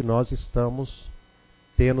perfeitamente que nós estamos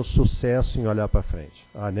tendo sucesso em olhar para frente.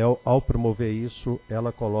 A Aneel, ao promover isso,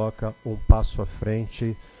 ela coloca um passo à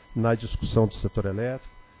frente na discussão do setor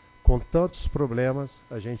elétrico. Com tantos problemas,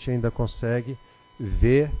 a gente ainda consegue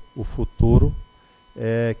ver o futuro,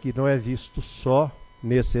 que não é visto só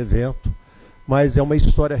nesse evento, mas é uma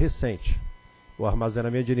história recente. O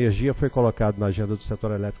armazenamento de energia foi colocado na agenda do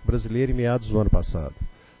setor elétrico brasileiro em meados do ano passado.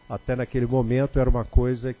 Até naquele momento era uma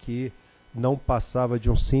coisa que não passava de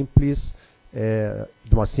uma simples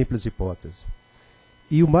hipótese.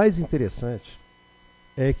 E o mais interessante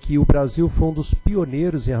é que o Brasil foi um dos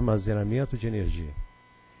pioneiros em armazenamento de energia.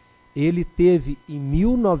 Ele teve, em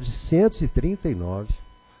 1939,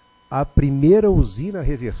 a primeira usina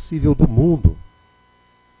reversível do mundo,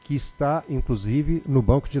 que está, inclusive, no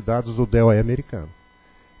banco de dados do DOE americano.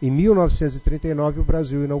 Em 1939, o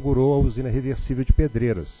Brasil inaugurou a usina reversível de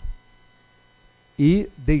Pedreiras. E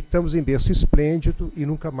deitamos em berço esplêndido e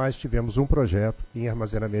nunca mais tivemos um projeto em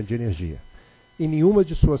armazenamento de energia. Em nenhuma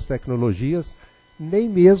de suas tecnologias, nem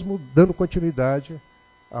mesmo dando continuidade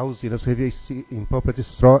a usinas em pumped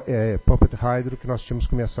hydro que nós tínhamos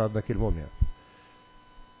começado naquele momento.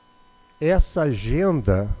 Essa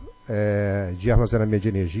agenda de armazenamento de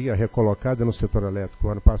energia recolocada no setor elétrico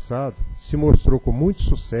ano passado se mostrou com muito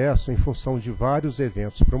sucesso em função de vários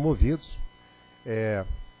eventos promovidos,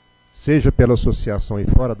 seja pela associação e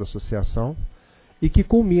fora da associação, e que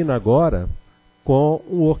culmina agora com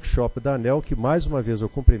um workshop da Aneel, que mais uma vez eu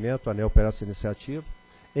cumprimento a Aneel por essa iniciativa,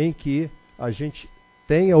 em que a gente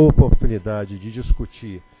tem a oportunidade de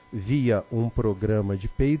discutir via um programa de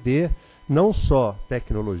P&D, não só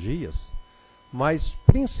tecnologias, mas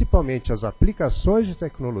principalmente as aplicações de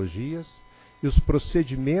tecnologias e os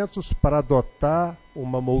procedimentos para adotar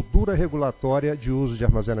uma moldura regulatória de uso de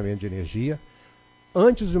armazenamento de energia,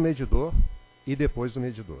 antes do medidor e depois do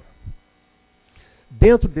medidor.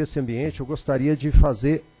 Dentro desse ambiente, eu gostaria de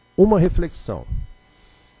fazer uma reflexão.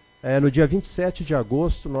 No dia 27 de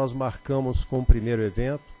agosto, nós marcamos com o primeiro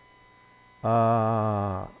evento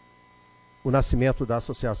o nascimento da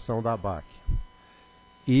associação da ABAQUE.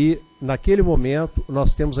 E, naquele momento,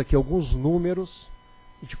 nós temos aqui alguns números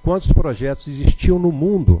de quantos projetos existiam no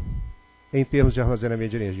mundo em termos de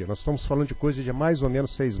armazenamento de energia. Nós estamos falando de coisa de mais ou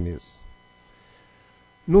menos 6 meses.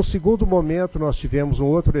 No segundo momento, nós tivemos um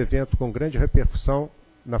outro evento com grande repercussão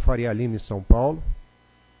na Faria Lima, em São Paulo,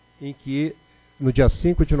 em que, no dia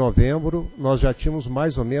 5 de novembro, nós já tínhamos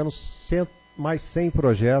mais ou menos mais 100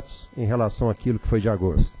 projetos em relação àquilo que foi de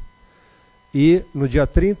agosto. E, no dia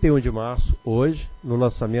 31 de março, hoje, no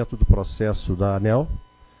lançamento do processo da Aneel,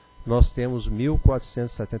 nós temos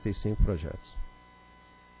 1.475 projetos.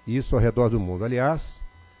 Isso ao redor do mundo. Aliás,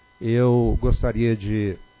 eu gostaria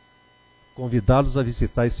de convidá-los a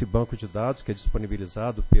visitar esse banco de dados que é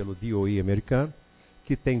disponibilizado pelo DOE americano,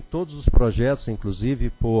 que tem todos os projetos, inclusive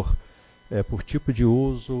por tipo de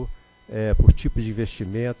uso, por tipo de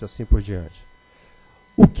investimento, assim por diante.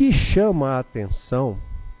 O que chama a atenção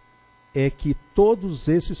é que todos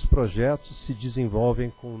esses projetos se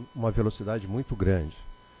desenvolvem com uma velocidade muito grande.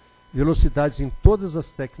 Velocidades em todas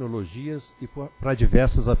as tecnologias e para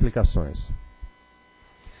diversas aplicações.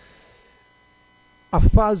 A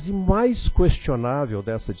fase mais questionável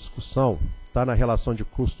dessa discussão está na relação de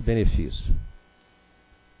custo-benefício.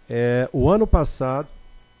 O ano passado,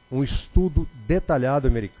 um estudo detalhado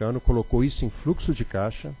americano colocou isso em fluxo de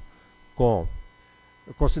caixa, com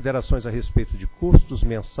considerações a respeito de custos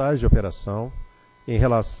mensais de operação, em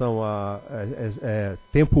relação a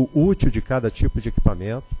tempo útil de cada tipo de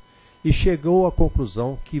equipamento, e chegou à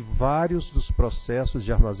conclusão que vários dos processos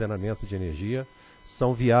de armazenamento de energia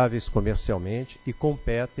são viáveis comercialmente e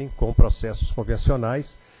competem com processos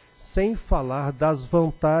convencionais, sem falar das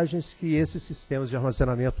vantagens que esses sistemas de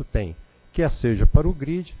armazenamento têm, quer seja para o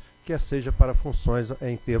grid, quer seja para funções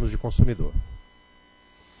em termos de consumidor.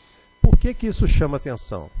 Por que isso chama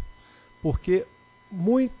atenção? Porque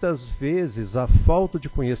muitas vezes a falta de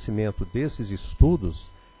conhecimento desses estudos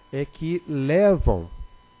é que levam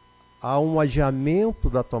a um adiamento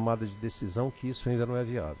da tomada de decisão, que isso ainda não é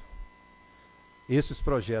viável. Esses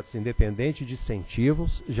projetos, independente de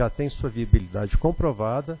incentivos, já têm sua viabilidade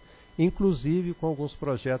comprovada, inclusive com alguns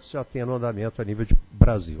projetos já tendo andamento a nível de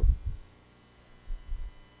Brasil.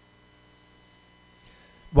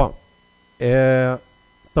 Bom,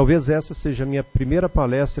 talvez essa seja a minha primeira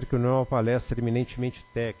palestra, que não é uma palestra eminentemente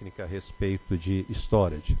técnica a respeito de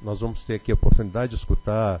storage. Nós vamos ter aqui a oportunidade de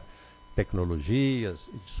escutar tecnologias,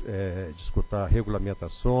 de escutar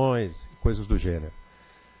regulamentações, coisas do gênero.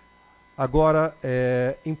 Agora,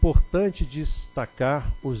 é importante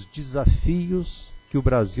destacar os desafios que o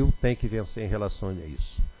Brasil tem que vencer em relação a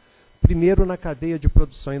isso. Primeiro, na cadeia de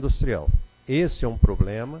produção industrial. Esse é um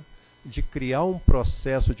problema de criar um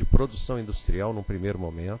processo de produção industrial num primeiro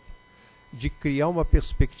momento, de criar uma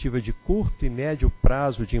perspectiva de curto e médio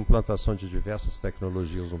prazo de implantação de diversas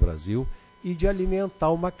tecnologias no Brasil e de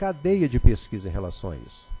alimentar uma cadeia de pesquisa em relação a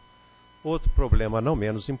isso. Outro problema não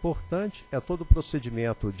menos importante é todo o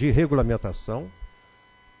procedimento de regulamentação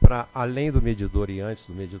para além do medidor e antes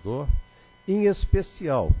do medidor, em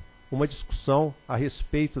especial uma discussão a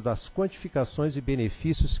respeito das quantificações e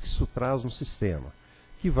benefícios que isso traz no sistema,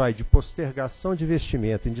 que vai de postergação de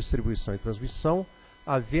investimento em distribuição e transmissão,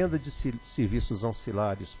 a venda de serviços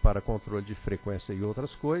ancilares para controle de frequência e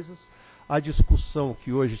outras coisas, a discussão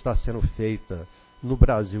que hoje está sendo feita no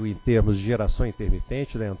Brasil em termos de geração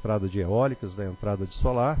intermitente, da entrada de eólicas, da entrada de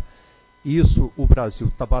solar. Isso o Brasil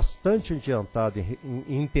está bastante adiantado em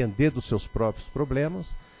entender dos seus próprios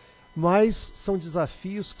problemas, mas são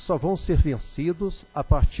desafios que só vão ser vencidos a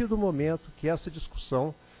partir do momento que essa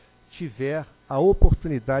discussão tiver a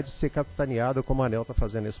oportunidade de ser capitaneada, como a Aneel está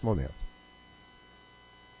fazendo nesse momento.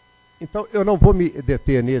 Então, eu não vou me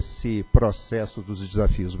deter nesse processo dos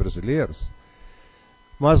desafios brasileiros,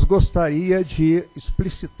 mas gostaria de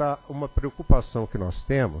explicitar uma preocupação que nós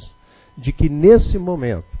temos de que, nesse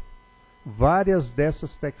momento, várias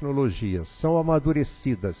dessas tecnologias são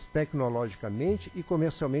amadurecidas tecnologicamente e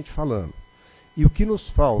comercialmente falando. E o que nos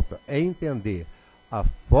falta é entender a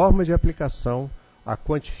forma de aplicação, a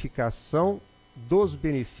quantificação dos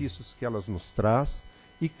benefícios que elas nos traz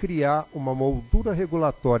e criar uma moldura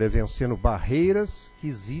regulatória vencendo barreiras que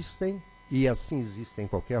existem, e assim existem em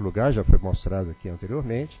qualquer lugar, já foi mostrado aqui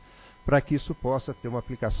anteriormente, para que isso possa ter uma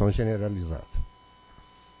aplicação generalizada.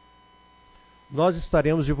 Nós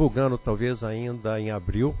estaremos divulgando, talvez ainda em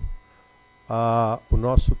abril, o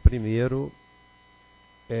nosso primeiro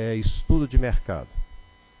estudo de mercado.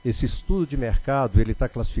 Esse estudo de mercado ele está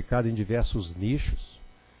classificado em diversos nichos,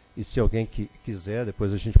 e se alguém quiser,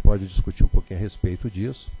 depois a gente pode discutir um pouquinho a respeito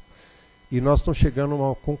disso. E nós estamos chegando a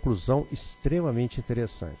uma conclusão extremamente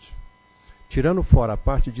interessante. Tirando fora a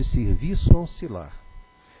parte de serviço ancilar,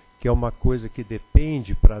 que é uma coisa que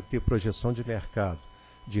depende para ter projeção de mercado,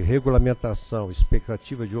 de regulamentação,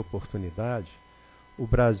 expectativa de oportunidade, o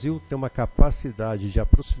Brasil tem uma capacidade de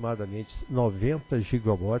aproximadamente 90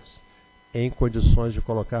 gigawatts em condições de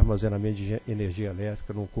colocar armazenamento de energia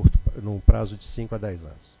elétrica num prazo de 5 a 10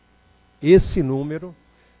 anos. Esse número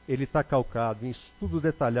ele está calcado em estudo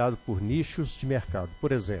detalhado por nichos de mercado.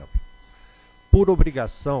 Por exemplo, por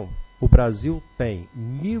obrigação, o Brasil tem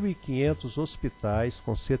 1.500 hospitais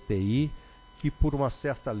com CTI que, por uma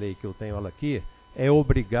certa lei que eu tenho ela aqui, é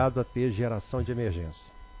obrigado a ter geração de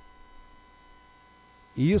emergência.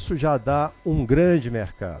 E isso já dá um grande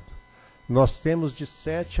mercado. Nós temos de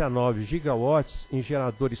 7 a 9 gigawatts em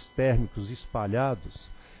geradores térmicos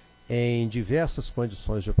espalhados em diversas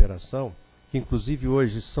condições de operação, que inclusive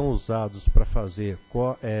hoje são usados para fazer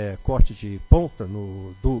corte de ponta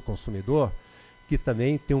do consumidor, que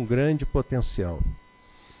também tem um grande potencial.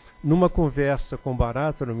 Numa conversa com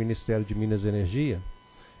Barata no Ministério de Minas e Energia,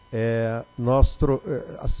 nós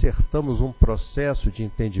acertamos um processo de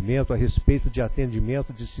entendimento a respeito de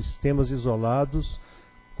atendimento de sistemas isolados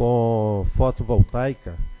com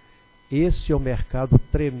fotovoltaica. Esse é um mercado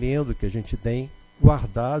tremendo que a gente tem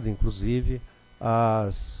guardado, inclusive,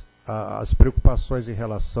 as preocupações em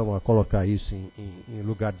relação a colocar isso em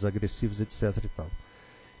lugares agressivos, etc. e tal.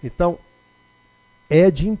 Então,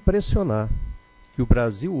 é de impressionar que o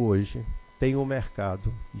Brasil hoje tem um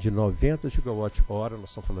mercado de 90 gigawatt-hora, nós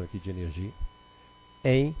estamos falando aqui de energia,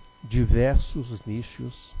 em diversos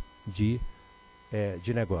nichos de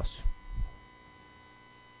negócio.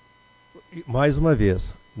 E, mais uma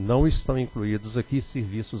vez, não estão incluídos aqui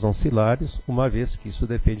serviços ancilares, uma vez que isso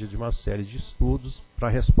depende de uma série de estudos para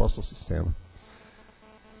a resposta ao sistema.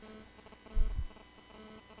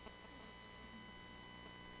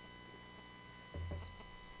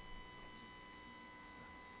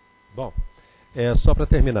 Só para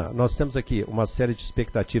terminar, nós temos aqui uma série de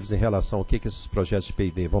expectativas em relação ao que esses projetos de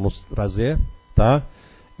P&D vão nos trazer, tá?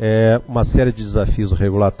 Uma série de desafios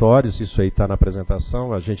regulatórios, isso aí está na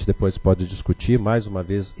apresentação, a gente depois pode discutir, mais uma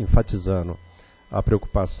vez enfatizando a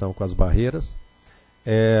preocupação com as barreiras.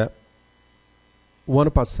 O ano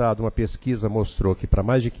passado, uma pesquisa mostrou que para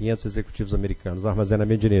mais de 500 executivos americanos, o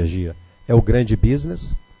armazenamento de energia é o grande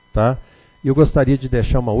business, tá? E eu gostaria de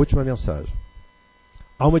deixar uma última mensagem.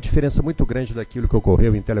 Há uma diferença muito grande daquilo que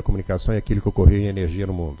ocorreu em telecomunicação e aquilo que ocorreu em energia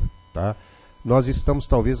no mundo, tá? Nós estamos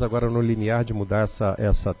talvez agora no limiar de mudar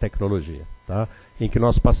essa tecnologia, tá? Em que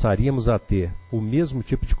nós passaríamos a ter o mesmo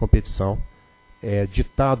tipo de competição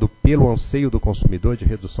ditado pelo anseio do consumidor de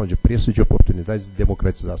redução de preço e de oportunidades de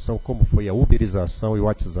democratização, como foi a uberização e o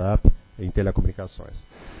WhatsApp em telecomunicações.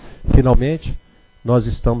 Finalmente, nós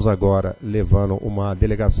estamos agora levando uma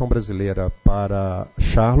delegação brasileira para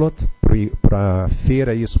Charlotte, para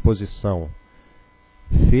feira e exposição.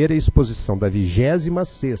 Feira e exposição da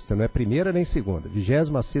 26ª, não é primeira nem segunda,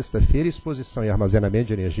 26ª Feira e Exposição e Armazenamento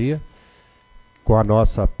de Energia, com a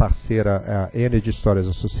nossa parceira a Energy Storage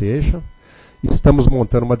Association. Estamos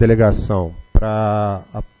montando uma delegação para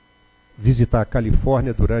visitar a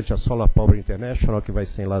Califórnia durante a Solar Power International, que vai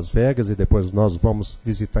ser em Las Vegas, e depois nós vamos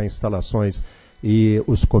visitar instalações e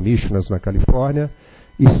os commissioners na Califórnia.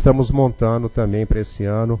 E estamos montando também para esse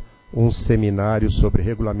ano um seminário sobre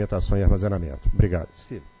regulamentação e armazenamento. Obrigado.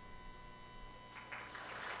 Steve.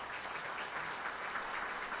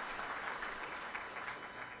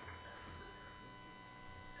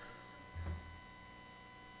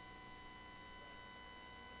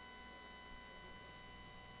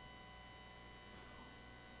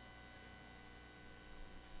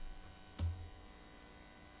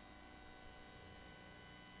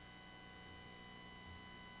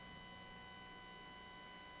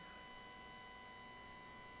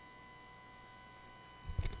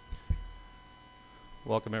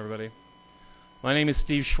 Welcome, everybody. My name is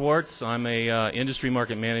Steve Schwartz. I'm a industry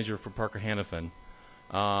market manager for Parker Hannifin.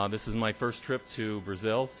 This is my first trip to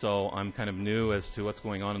Brazil, so I'm kind of new as to what's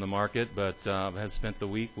going on in the market, but I have spent the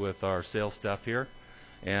week with our sales staff here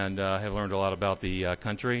and have learned a lot about the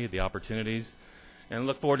country, the opportunities, and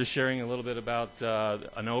look forward to sharing a little bit about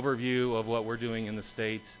an overview of what we're doing in the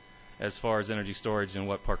States as far as energy storage and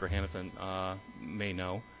what Parker Hannifin may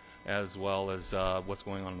know, as well as what's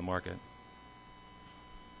going on in the market.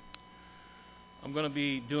 I'm going to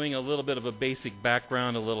be doing a little bit of a basic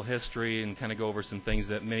background, a little history, and kind of go over some things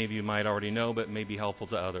that many of you might already know but may be helpful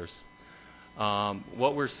to others.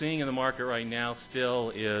 What we're seeing in the market right now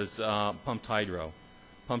still is pumped hydro.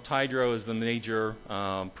 Pumped hydro is the major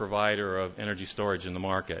provider of energy storage in the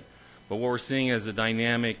market. But what we're seeing is a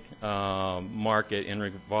dynamic market in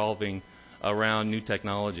revolving around new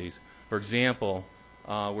technologies. For example,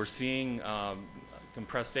 we're seeing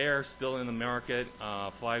compressed air still in the market,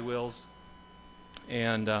 flywheels,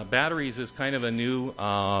 and batteries is kind of a new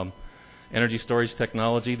energy storage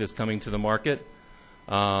technology that's coming to the market.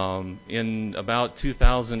 In about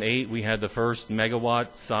 2008, we had the first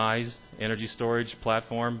megawatt-sized energy storage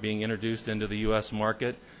platform being introduced into the U.S.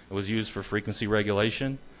 market. It was used for frequency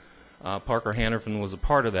regulation. Parker Hannifin was a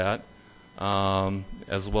part of that,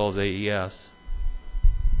 as well as AES.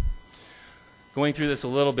 Going through this a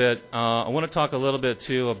little bit, I want to talk a little bit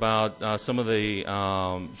too about some of the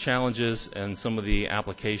challenges and some of the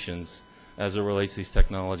applications as it relates to these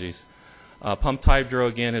technologies. Pumped hydro,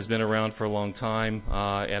 again, has been around for a long time.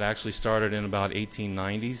 It actually started in about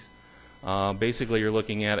 1890s. Basically, you're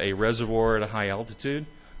looking at a reservoir at a high altitude,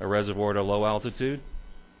 a reservoir at a low altitude.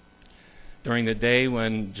 During the day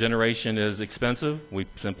when generation is expensive, we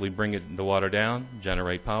simply bring the water down,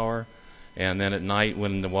 generate power. And then at night,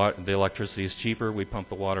 when the electricity is cheaper, we pump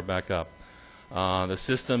the water back up. The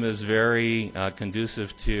system is very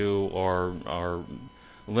conducive to, or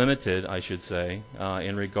limited, I should say,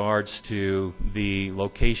 in regards to the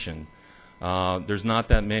location. There's not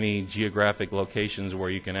that many geographic locations where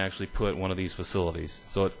you can actually put one of these facilities.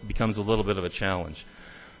 So it becomes a little bit of a challenge.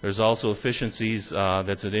 There's also efficiencies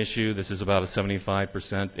that's an issue. This is about a 75%,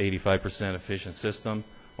 85% efficient system,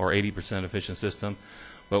 or 80% efficient system.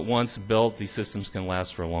 But once built, these systems can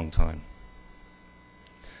last for a long time.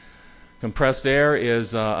 Compressed air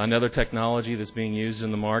is another technology that's being used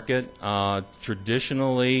in the market.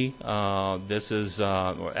 Traditionally, this is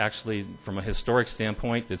actually, from a historic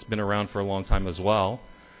standpoint, it's been around for a long time as well.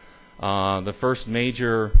 The first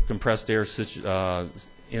major compressed air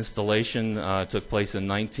installation took place in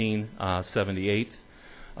 1978.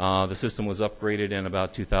 The system was upgraded in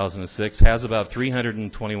about 2006, has about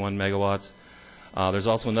 321 megawatts. There's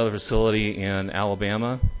also another facility in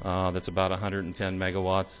Alabama that's about 110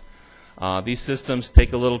 megawatts. These systems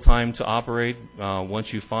take a little time to operate.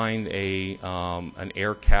 Once you find an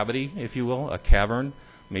air cavity, if you will, a cavern,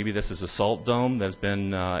 maybe this is a salt dome that's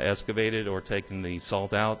been excavated or taken the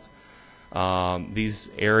salt out. These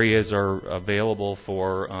areas are available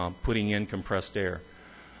for putting in compressed air.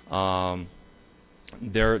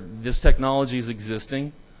 This technology is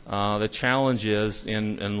existing. The challenge is,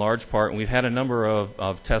 in large part, and we've had a number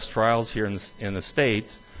of test trials here in the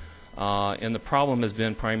States, and the problem has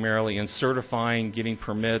been primarily in certifying, getting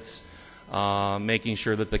permits, making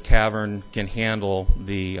sure that the cavern can handle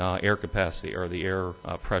the air capacity or the air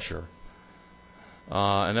pressure.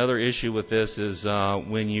 Another issue with this is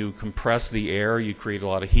when you compress the air, you create a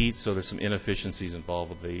lot of heat, so there's some inefficiencies involved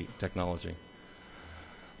with the technology.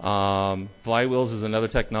 Flywheels is another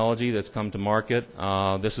technology that's come to market.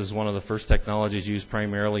 This is one of the first technologies used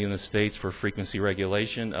primarily in the States for frequency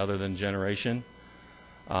regulation other than generation,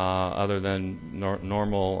 other than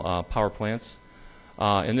normal power plants.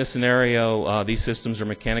 In this scenario, these systems are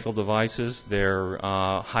mechanical devices. They're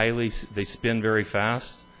they spin very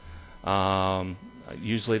fast.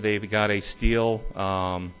 Usually they've got a steel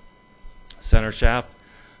center shaft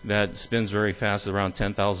that spins very fast at around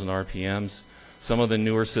 10,000 RPMs. Some of the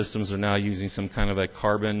newer systems are now using some kind of a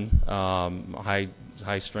carbon,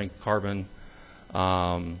 high-strength carbon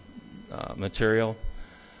material.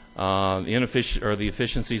 The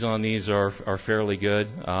efficiencies on these are fairly good,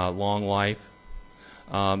 long life.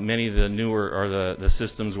 Many of the newer, or the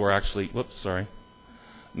systems were actually,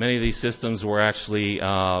 many of these systems were actually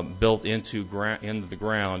built into the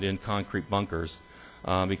ground in concrete bunkers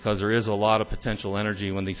because there is a lot of potential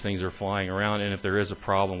energy when these things are flying around, and if there is a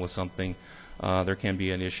problem with something, there can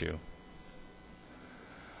be an issue.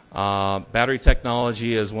 Battery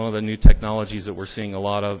technology is one of the new technologies that we're seeing a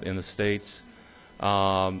lot of in the States.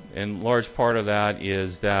 And large part of that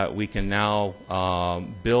is that we can now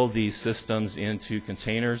build these systems into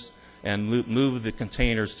containers and move the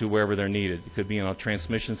containers to wherever they're needed. It could be on a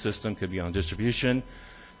transmission system, could be on distribution,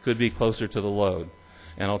 could be closer to the load.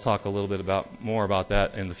 And I'll talk a little bit more about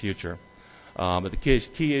that in the future. But the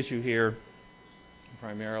key issue here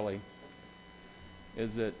primarily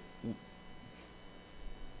is that you've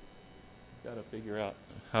got to figure out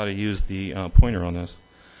how to use the pointer on this.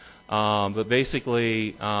 But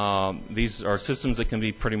basically, these are systems that can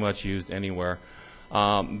be pretty much used anywhere.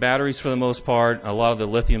 Batteries, for the most part, a lot of the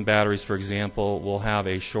lithium batteries, for example, will have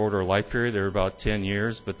a shorter life period. They're about 10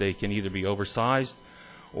 years, but they can either be oversized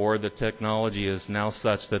or the technology is now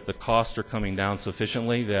such that the costs are coming down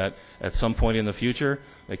sufficiently that at some point in the future,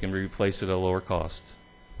 they can be replaced at a lower cost.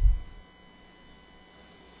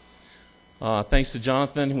 Thanks to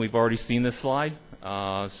Jonathan, we've already seen this slide.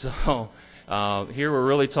 Here we're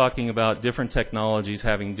really talking about different technologies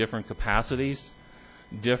having different capacities,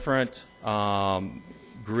 different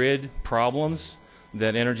grid problems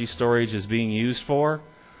that energy storage is being used for,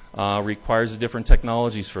 requires different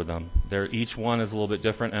technologies for them. Each one is a little bit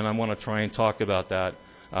different, and I want to try and talk about that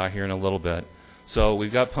here in a little bit. So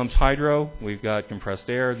we've got pumped hydro, we've got compressed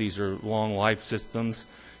air. These are long life systems,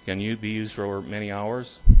 can be used for many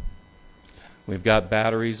hours. We've got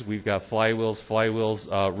batteries, we've got flywheels. Flywheels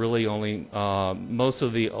really only, most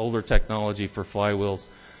of the older technology for flywheels,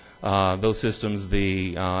 those systems,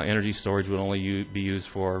 the energy storage would only be used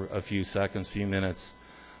for a few seconds, few minutes,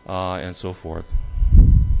 and so forth.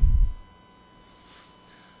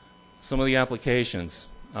 Some of the applications.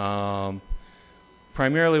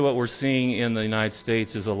 Primarily what we're seeing in the United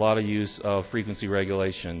States is a lot of use of frequency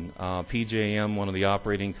regulation. PJM, one of the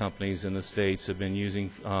operating companies in the States, have been using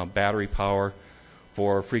battery power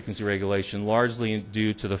for frequency regulation, largely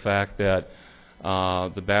due to the fact that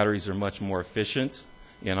the batteries are much more efficient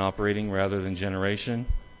in operating rather than generation.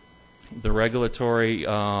 The regulatory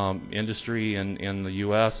industry in the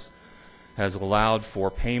U.S. has allowed for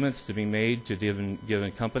payments to be made to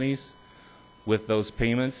given companies. With those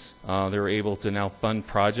payments, they're able to now fund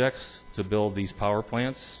projects to build these power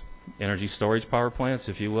plants, energy storage power plants,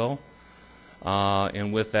 if you will.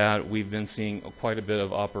 And with that, we've been seeing quite a bit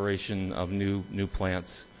of operation of new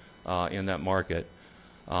plants in that market.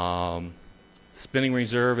 Spinning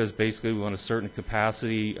reserve is basically we want a certain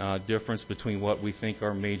capacity difference between what we think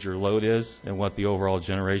our major load is and what the overall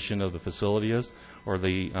generation of the facility is, or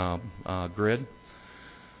the grid.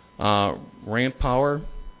 Ramp power.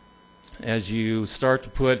 As you start to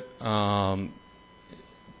put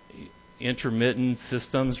intermittent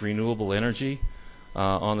systems, renewable energy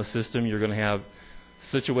on the system, you're going to have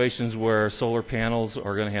situations where solar panels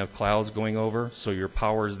are going to have clouds going over, so your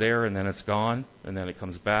power's there and then it's gone and then it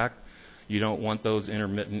comes back. You don't want those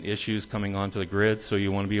intermittent issues coming onto the grid, so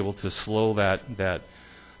you want to be able to slow that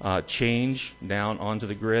change down onto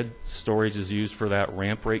the grid. Storage is used for that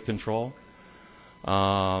ramp rate control.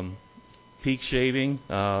 Peak shaving,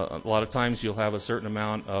 a lot of times you'll have a certain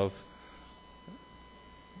amount of,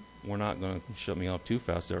 we're not going to shut me off too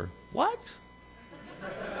fast there. What?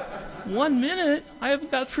 1 minute? I haven't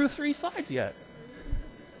got through 3 slides yet.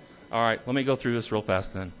 All right, let me go through this real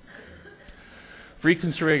fast then.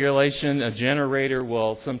 Frequency regulation, a generator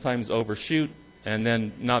will sometimes overshoot and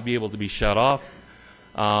then not be able to be shut off.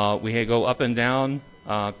 We go up and down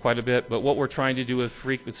quite a bit, but what we're trying to do with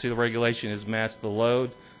frequency regulation is match the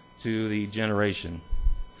load to the generation.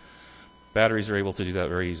 Batteries are able to do that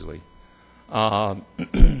very easily.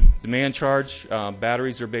 Demand charge,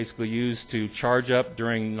 batteries are basically used to charge up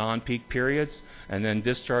during non-peak periods and then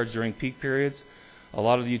discharge during peak periods. A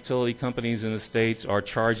lot of the utility companies in the States are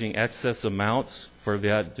charging excess amounts for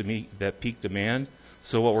that to meet that peak demand.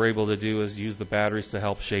 So what we're able to do is use the batteries to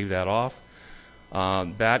help shave that off.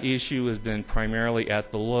 That issue has been primarily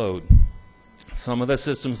at the load. Some of the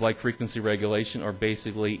systems like frequency regulation are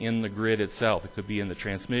basically in the grid itself. It could be in the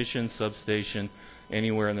transmission, substation,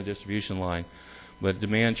 anywhere in the distribution line. But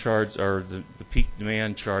demand charge, or the peak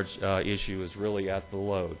demand charge issue is really at the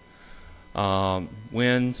load.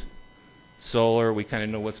 Wind, solar, we kind of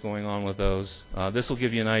know what's going on with those. This will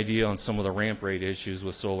give you an idea on some of the ramp rate issues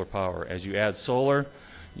with solar power. As you add solar,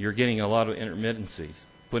 you're getting a lot of intermittencies.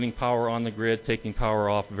 Putting power on the grid, taking power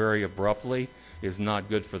off very abruptly is not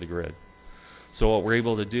good for the grid. So what we're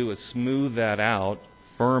able to do is smooth that out,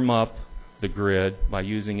 firm up the grid by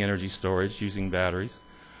using energy storage, using batteries,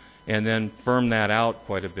 and then firm that out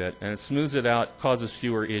quite a bit. And it smooths it out, causes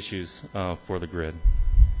fewer issues for the grid.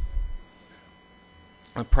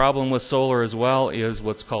 A problem with solar as well is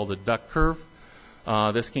what's called a duck curve.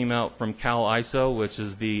 This came out from CalISO, which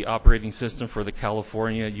is the operating system for the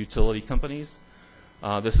California utility companies.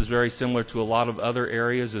 This is very similar to a lot of other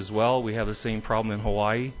areas as well. We have the same problem in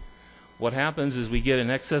Hawaii. What happens is we get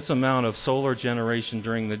an excess amount of solar generation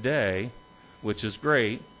during the day, which is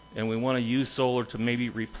great, and we want to use solar to maybe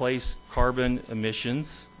replace carbon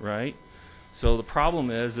emissions, right? So the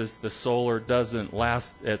problem is the solar doesn't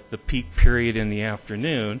last at the peak period in the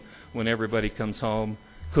afternoon when everybody comes home,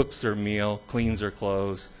 cooks their meal, cleans their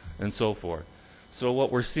clothes, and so forth. So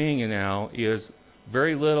what we're seeing now is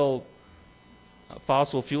very little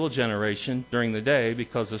fossil fuel generation during the day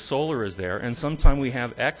because the solar is there, and sometimes we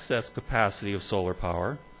have excess capacity of solar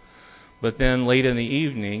power, but then late in the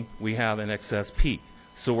evening we have an excess peak.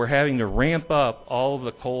 So we're having to ramp up all of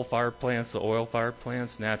the coal-fired plants, the oil-fired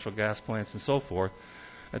plants, natural gas plants, and so forth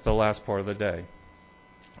at the last part of the day.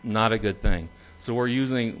 Not a good thing. So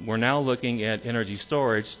we're now looking at energy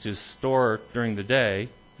storage to store during the day,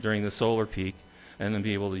 during the solar peak, and then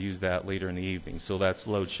be able to use that later in the evening. So that's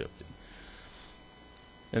load shifting.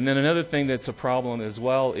 And then another thing that's a problem as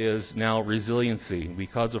well is now resiliency.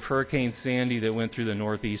 Because of Hurricane Sandy that went through the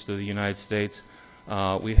northeast of the United States,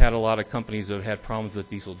 we've had a lot of companies that have had problems with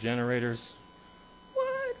diesel generators.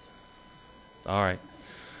 What? All right.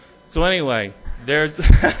 So anyway, there's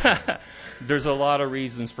there's a lot of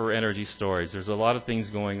reasons for energy storage. There's a lot of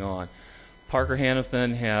things going on. Parker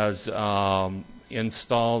Hannifin has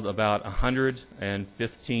installed about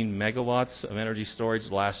 115 megawatts of energy storage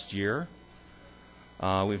last year.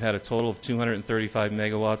 We've had a total of 235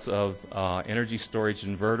 megawatts of energy storage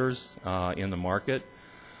inverters in the market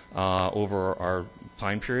over our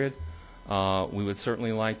time period. We would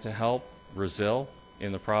certainly like to help Brazil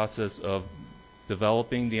in the process of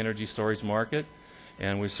developing the energy storage market,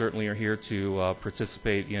 and we certainly are here to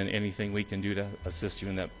participate in anything we can do to assist you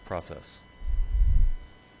in that process.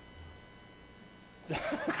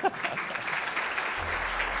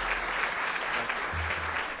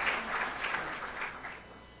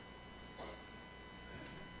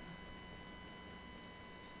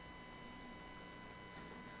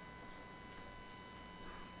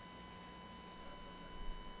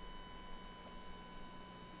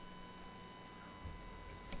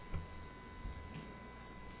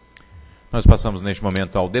 Nós passamos neste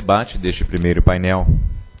momento ao debate deste primeiro painel.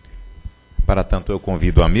 Para tanto, eu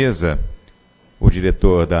convido à mesa o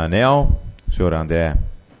diretor da Aneel, o senhor André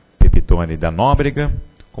Pepitone da Nóbrega,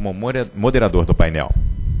 como moderador do painel,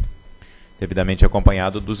 devidamente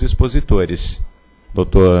acompanhado dos expositores,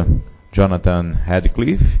 Dr. Jonathan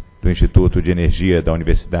Radcliffe, do Instituto de Energia da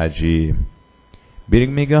Universidade de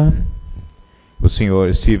Birmingham, o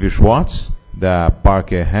senhor Steve Schwartz, da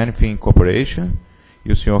Parker Hannifin Corporation,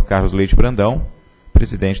 e o senhor Carlos Leite Brandão,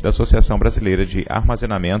 presidente da Associação Brasileira de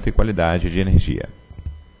Armazenamento e Qualidade de Energia.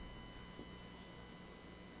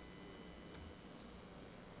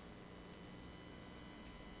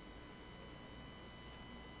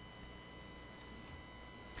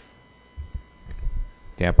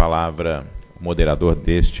 Tem a palavra o moderador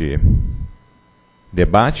deste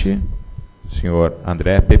debate, o senhor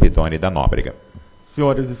André Pepitone, da Nóbrega.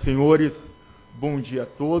 Senhoras e senhores, bom dia a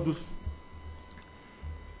todos.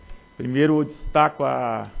 Primeiro, eu destaco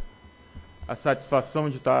a satisfação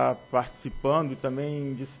de estar participando e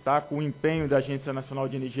também destaco o empenho da Agência Nacional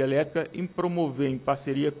de Energia Elétrica em promover, em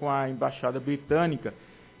parceria com a Embaixada Britânica,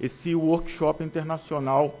 esse workshop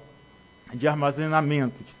internacional de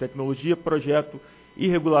armazenamento, de tecnologia, projeto e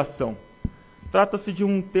regulação. Trata-se de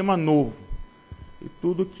um tema novo, e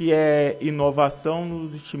tudo que é inovação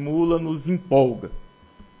nos estimula, nos empolga.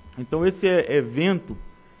 Então, esse evento,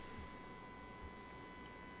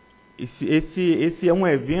 esse é um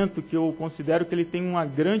evento que eu considero que ele tem uma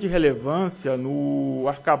grande relevância no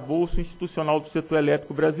arcabouço institucional do setor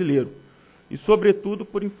elétrico brasileiro. E, sobretudo,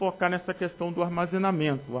 por enfocar nessa questão do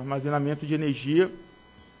armazenamento, o armazenamento de energia,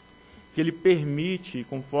 que ele permite,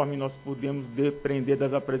 conforme nós podemos depreender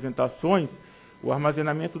das apresentações, o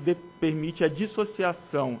armazenamento permite a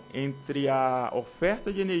dissociação entre a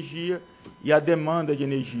oferta de energia e a demanda de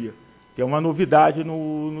energia, que é uma novidade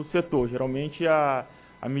no setor. Geralmente, a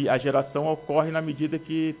geração ocorre na medida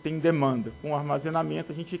que tem demanda. Com o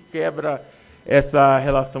armazenamento, a gente quebra essa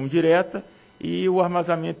relação direta e o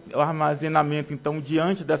armazenamento, então,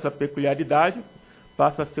 diante dessa peculiaridade,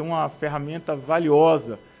 passa a ser uma ferramenta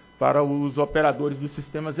valiosa para os operadores dos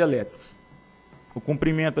sistemas elétricos. Eu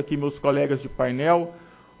cumprimento aqui meus colegas de painel,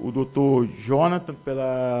 o doutor Jonathan,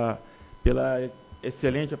 pela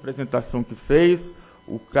excelente apresentação que fez,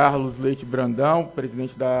 o Carlos Leite Brandão,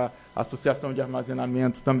 presidente da Associação de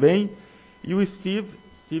Armazenamento também, e o Steve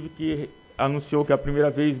que anunciou que é a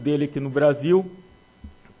primeira vez dele aqui no Brasil,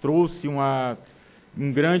 trouxe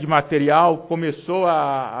um grande material, começou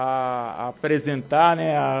a apresentar,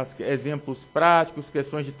 né, exemplos práticos,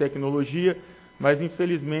 questões de tecnologia, mas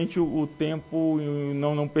infelizmente o tempo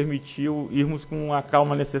não permitiu irmos com a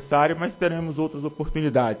calma necessária, mas teremos outras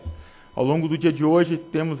oportunidades. Ao longo do dia de hoje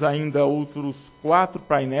temos ainda outros 4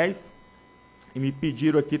 painéis, e me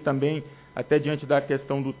pediram aqui também, até diante da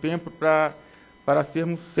questão do tempo, para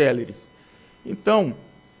sermos céleres. Então,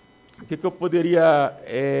 o que eu poderia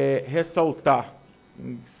ressaltar?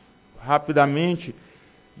 Rapidamente,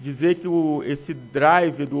 dizer que esse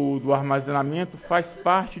drive do armazenamento faz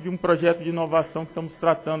parte de um projeto de inovação que estamos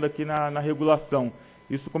tratando aqui na regulação.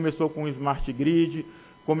 Isso começou com o Smart Grid,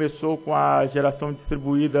 começou com a geração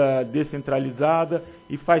distribuída descentralizada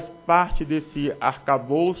e faz parte desse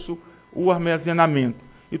arcabouço o armazenamento.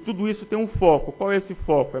 E tudo isso tem um foco. Qual é esse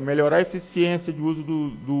foco? É melhorar a eficiência de uso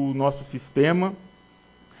do nosso sistema,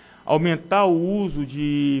 aumentar o uso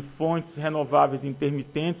de fontes renováveis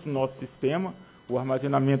intermitentes no nosso sistema, o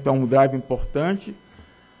armazenamento é um drive importante,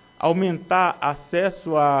 aumentar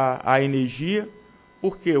acesso à energia,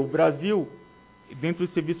 porque o Brasil, dentre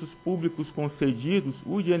os serviços públicos concedidos,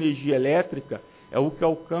 o de energia elétrica é o que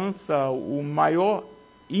alcança o maior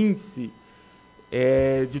índice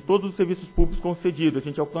de todos os serviços públicos concedidos. A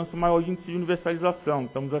gente alcança o maior índice de universalização,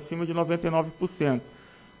 estamos acima de 99%.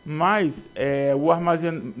 Mas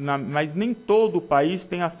nem todo o país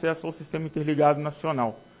tem acesso ao Sistema Interligado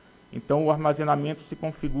Nacional. Então, o armazenamento se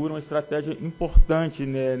configura uma estratégia importante,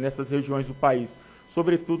 né, nessas regiões do país,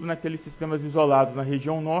 sobretudo naqueles sistemas isolados na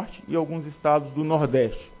região norte e alguns estados do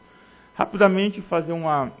nordeste. Rapidamente, fazer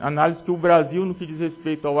uma análise que o Brasil, no que diz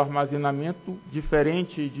respeito ao armazenamento,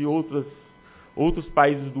 diferente de outros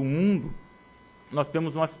países do mundo, nós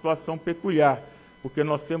temos uma situação peculiar, porque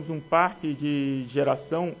nós temos um parque de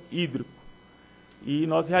geração hídrico e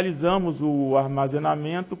nós realizamos o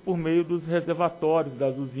armazenamento por meio dos reservatórios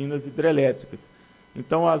das usinas hidrelétricas.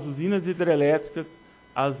 Então, as usinas hidrelétricas,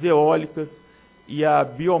 as eólicas e a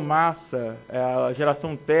biomassa, a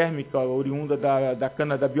geração térmica oriunda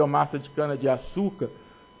da biomassa de cana-de-açúcar,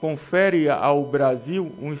 confere ao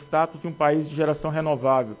Brasil um status de um país de geração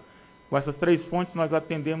renovável. Com essas 3 fontes, nós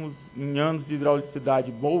atendemos, em anos de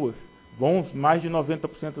hidraulicidade bons, mais de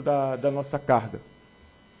 90% da nossa carga.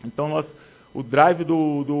 Então, o drive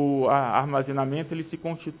do armazenamento ele se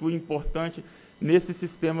constitui importante nesses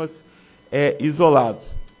sistemas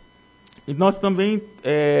isolados. E nós também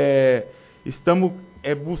estamos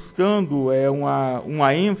buscando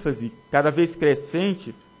uma ênfase cada vez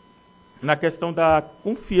crescente na questão da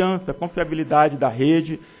confiabilidade da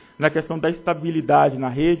rede, na questão da estabilidade na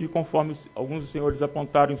rede, conforme alguns dos senhores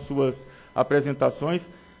apontaram em suas apresentações,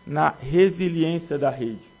 na resiliência da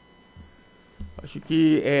rede. Acho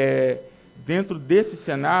que dentro desse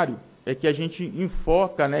cenário é que a gente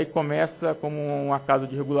enfoca, né, e começa, como uma casa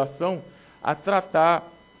de regulação, a tratar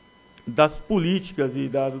das políticas e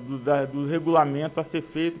do regulamento a ser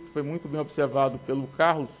feito, que foi muito bem observado pelo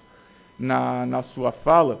Carlos, na sua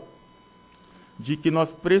fala, de que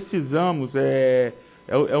nós precisamos,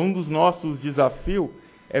 um dos nossos desafios,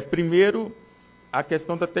 primeiro, a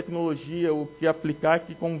questão da tecnologia, o que aplicar,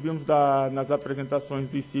 que como vimos nas apresentações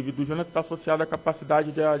do ICIV e do Jonathan, está associado à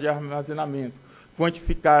capacidade de armazenamento,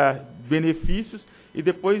 quantificar benefícios e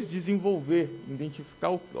depois desenvolver,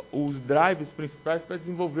 identificar os drivers principais para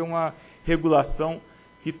desenvolver uma regulação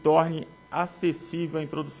que torne acessível a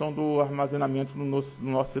introdução do armazenamento no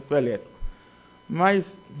nosso setor elétrico.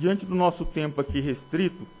 Mas, diante do nosso tempo aqui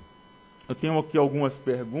restrito, eu tenho aqui algumas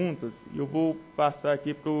perguntas e eu vou passar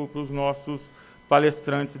aqui para os nossos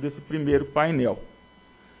palestrantes desse primeiro painel.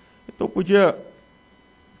 Então, eu podia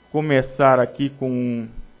começar aqui com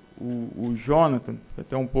o Jonathan,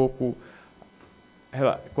 até um pouco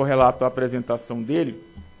correlato à apresentação dele.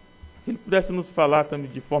 Se ele pudesse nos falar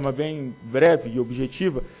também de forma bem breve e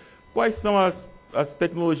objetiva, quais são as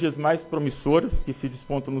tecnologias mais promissoras que se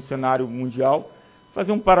despontam no cenário mundial,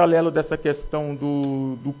 fazer um paralelo dessa questão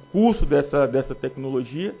do custo dessa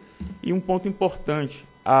tecnologia e um ponto importante,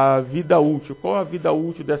 a vida útil. Qual a vida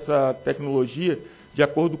útil dessa tecnologia de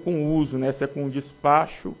acordo com o uso, né? Se é com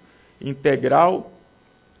despacho integral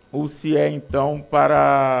ou se é, então,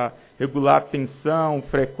 para regular a tensão,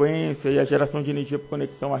 frequência e a geração de energia por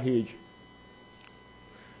conexão à rede.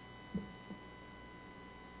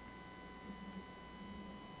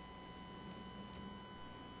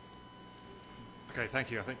 Okay,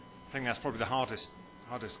 thank you. I think that's probably the hardest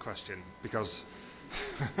question, because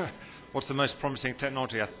what's the most promising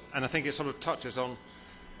technology? And I think it sort of touches on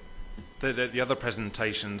the other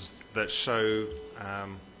presentations that show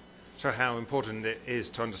how important it is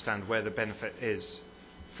to understand where the benefit is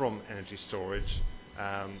from energy storage.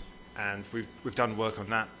 And we've done work on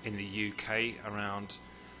that in the UK around,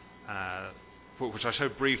 which I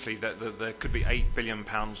showed briefly, that there could be £8 billion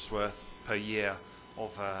worth per year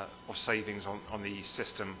of savings on the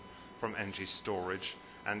system from energy storage,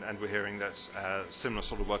 and we're hearing that similar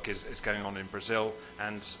sort of work is going on in Brazil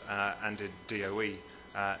and in DOE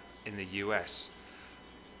in the US.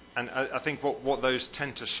 And I think what those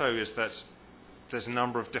tend to show is that there's a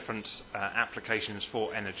number of different applications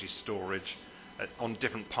for energy storage on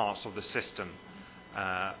different parts of the system,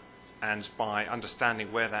 and by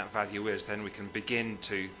understanding where that value is, then we can begin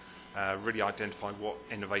to really identify what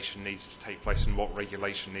innovation needs to take place and what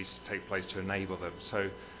regulation needs to take place to enable them. So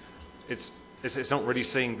it's not really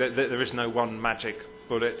seeing that there is no one magic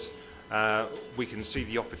bullet. We can see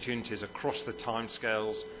the opportunities across the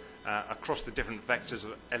timescales, across the different vectors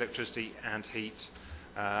of electricity and heat,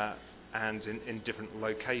 and in different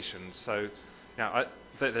locations. So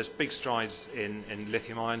there's big strides in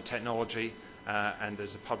lithium-ion technology, and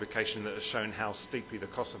there's a publication that has shown how steeply the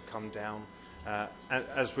costs have come down.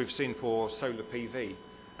 As we've seen for solar PV,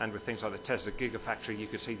 and with things like the Tesla Gigafactory, you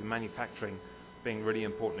could see the manufacturing being really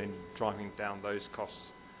important in driving down those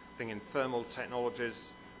costs. I think in thermal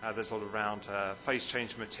technologies, there's a lot around phase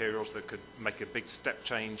change materials that could make a big step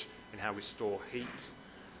change in how we store heat,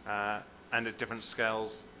 and at different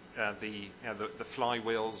scales, the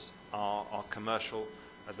flywheels are commercial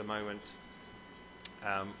at the moment.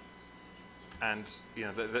 And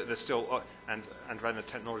there's still and around the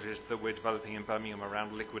technologies that we're developing in Birmingham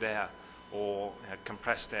around liquid air or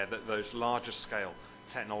compressed air, that those larger scale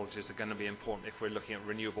technologies are going to be important if we're looking at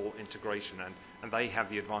renewable integration, and they have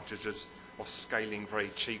the advantages of scaling very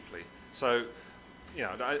cheaply. So,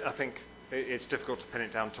 I think it's difficult to pin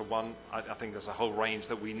it down to one. I think there's a whole range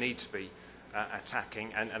that we need to be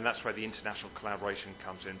attacking, and that's where the international collaboration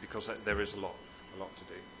comes in, because there is a lot to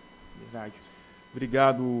do. Verdade.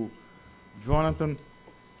 Obrigado, Jonathan.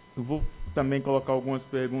 Eu vou também colocar algumas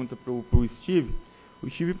perguntas para o Steve. O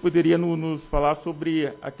Steve poderia nos falar sobre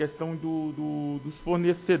a questão dos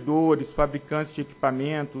fornecedores, fabricantes de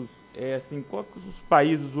equipamentos, assim, quais os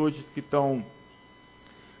países hoje que estão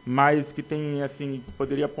mais, que tem, assim,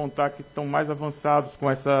 poderia apontar que estão mais avançados com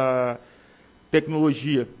essa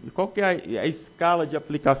tecnologia? E qual que é a escala de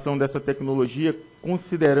aplicação dessa tecnologia,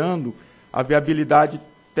 considerando a viabilidade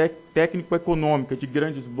técnico-econômica de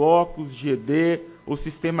grandes blocos, GD ou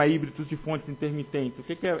sistema híbridos de fontes intermitentes? O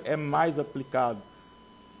que é mais aplicado?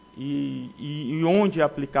 E onde é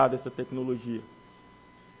aplicada essa tecnologia?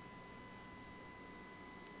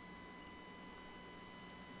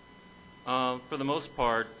 For the most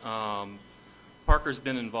part, Parker's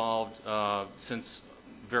been involved since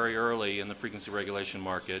very early in the frequency regulation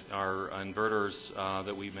market. Our inverters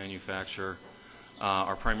that we manufacture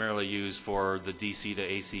are primarily used for the DC to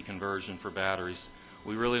AC conversion for batteries.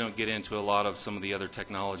 We really don't get into a lot of some of the other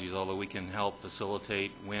technologies, although we can help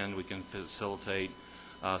facilitate wind, we can facilitate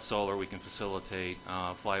solar, we can facilitate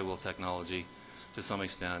flywheel technology to some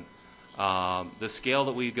extent. The scale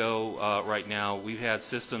that we go right now, we've had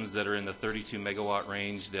systems that are in the 32 megawatt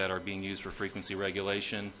range that are being used for frequency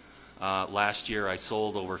regulation. Last year I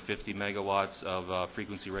sold over 50 megawatts of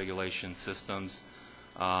frequency regulation systems.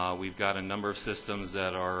 We've got a number of systems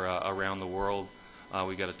that are around the world.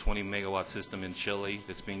 We've got a 20 megawatt system in Chile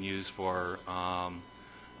that's being used for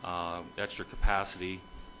extra capacity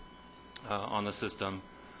on the system.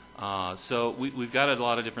 So we've got a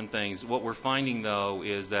lot of different things. What we're finding, though,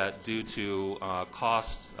 is that due to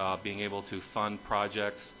costs, being able to fund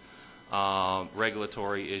projects,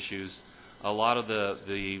 regulatory issues, a lot of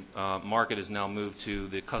the market has now moved to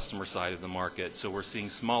the customer side of the market. So we're seeing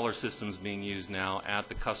smaller systems being used now at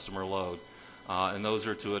the customer load. And those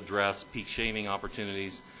are to address peak shaving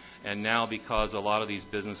opportunities. And now, because a lot of these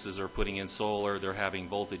businesses are putting in solar, they're having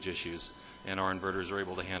voltage issues, and our inverters are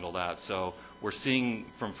able to handle that. So we're seeing,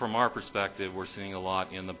 from our perspective, we're seeing a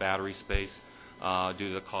lot in the battery space due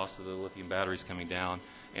to the cost of the lithium batteries coming down,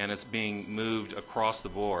 and it's being moved across the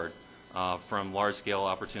board from large-scale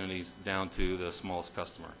opportunities down to the smallest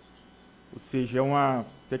customer. Ou seja, é uma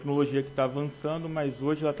tecnologia que está avançando, mas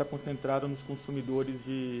hoje ela está concentrada nos consumidores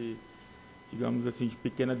de, digamos assim, de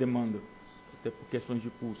pequena demanda, até por questões de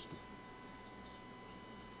custo.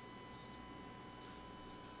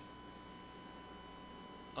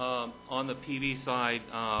 On the PV side,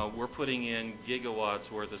 we're putting in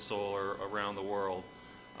gigawatts worth of solar around the world,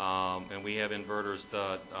 and we have inverters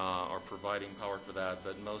that are providing power for that,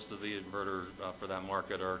 but most of the inverters for that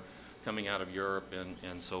market are coming out of Europe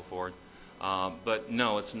and so forth. But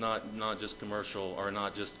no, it's not just commercial, or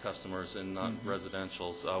not just customers and not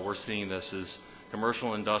residentials. We're seeing this as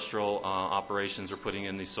commercial, industrial operations are putting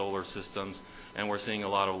in these solar systems, and we're seeing a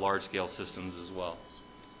lot of large-scale systems as well.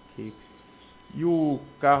 Okay. E o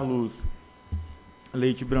Carlos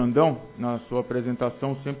Leite Brandão, na sua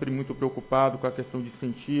apresentação, sempre muito preocupado com a questão de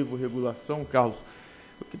incentivo, regulação. Carlos,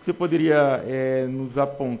 o que você poderia nos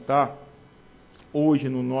apontar hoje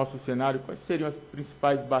no nosso cenário? Quais seriam as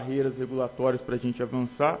principais barreiras regulatórias para a gente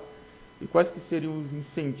avançar? E quais que seriam os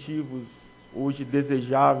incentivos hoje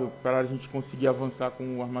desejáveis para a gente conseguir avançar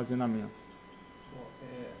com o armazenamento? Bom,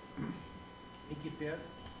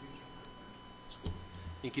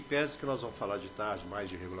 em que pese que nós vamos falar de tarde mais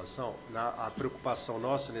de regulação, a preocupação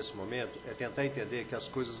nossa nesse momento é tentar entender que as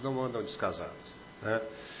coisas não andam descasadas, né?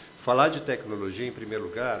 Falar de tecnologia, em primeiro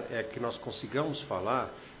lugar, é que nós consigamos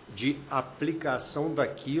falar de aplicação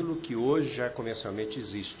daquilo que hoje já comercialmente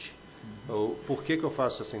existe. Por que eu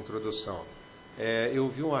faço essa introdução? Eu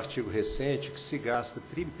vi um artigo recente que se gasta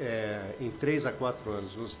em 3 a 4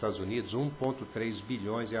 anos nos Estados Unidos 1,3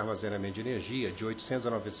 bilhões em armazenamento de energia, de 800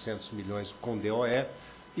 a 900 milhões com DOE,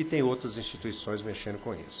 e tem outras instituições mexendo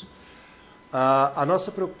com isso. A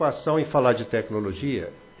nossa preocupação em falar de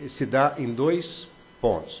tecnologia se dá em 2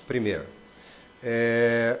 pontos. Primeiro,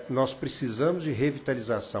 nós precisamos de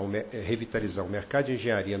revitalizar o mercado de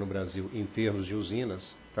engenharia no Brasil em termos de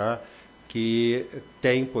usinas, tá? Que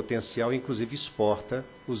tem potencial, inclusive exporta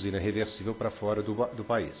usina reversível para fora do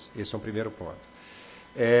país. Esse é um primeiro ponto.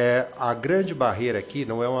 A grande barreira aqui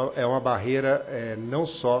não é uma barreira não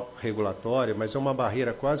só regulatória, mas é uma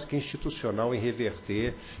barreira quase que institucional em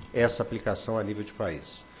reverter essa aplicação a nível de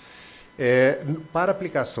país. Para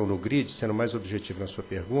aplicação no grid, sendo mais objetivo na sua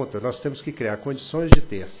pergunta, nós temos que criar condições de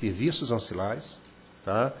ter serviços ancilares,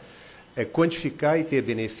 tá? Quantificar e ter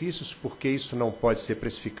benefícios, porque isso não pode ser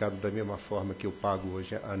precificado da mesma forma que eu pago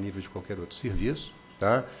hoje a nível de qualquer outro serviço,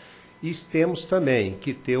 tá? E temos também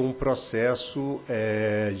que ter um processo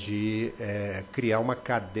de criar uma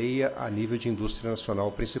cadeia a nível de indústria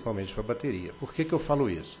nacional, principalmente para bateria. Por que eu falo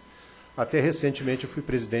isso? Até recentemente eu fui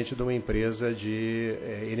presidente de uma empresa de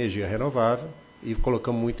energia renovável e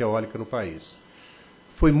colocamos muita eólica no país.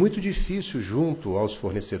 Foi muito difícil, junto aos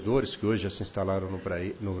fornecedores, que hoje já se instalaram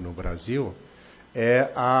no Brasil,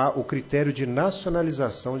 o critério de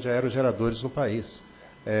nacionalização de aerogeradores no país.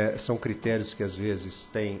 São critérios que, às vezes,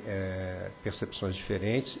 têm percepções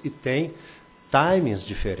diferentes e têm timings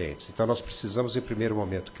diferentes. Então, nós precisamos, em primeiro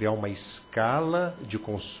momento, criar uma escala de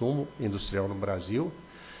consumo industrial no Brasil,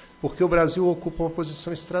 porque o Brasil ocupa uma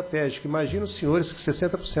posição estratégica. Imagina os senhores que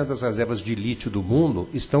 60% das reservas de lítio do mundo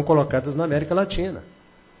estão colocadas na América Latina.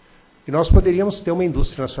 E nós poderíamos ter uma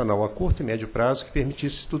indústria nacional a curto e médio prazo que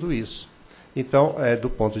permitisse tudo isso. Então, do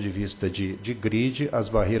ponto de vista de grid, as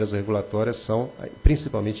barreiras regulatórias são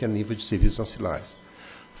principalmente a nível de serviços ancilares.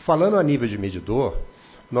 Falando a nível de medidor,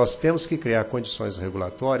 nós temos que criar condições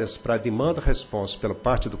regulatórias para a demanda-response pela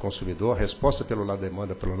parte do consumidor, resposta pelo lado da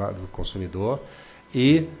demanda pelo lado do consumidor,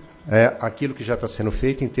 e aquilo que já está sendo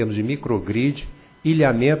feito em termos de microgrid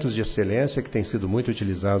ilhamentos de excelência que têm sido muito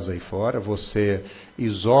utilizados aí fora. Você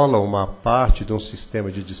isola uma parte de um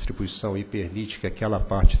sistema de distribuição e permite que aquela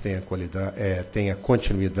parte tenha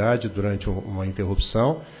continuidade durante uma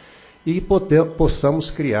interrupção, e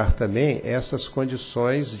possamos criar também essas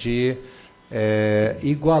condições de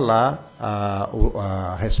igualar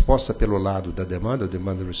a resposta pelo lado da demanda, o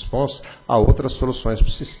demand response, a outras soluções para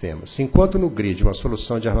o sistema. Se enquanto no grid uma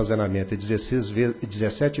solução de armazenamento é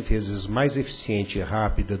 17 vezes mais eficiente e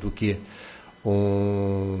rápida do que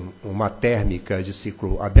uma térmica de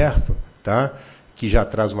ciclo aberto, tá? Que já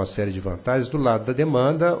traz uma série de vantagens, do lado da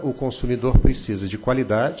demanda, o consumidor precisa de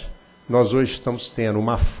qualidade. Nós hoje estamos tendo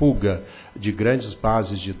uma fuga de grandes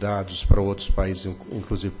bases de dados para outros países,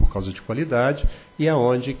 inclusive por causa de qualidade, e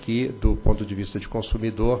aonde que, do ponto de vista de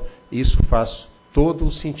consumidor, isso faz todo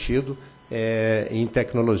o sentido em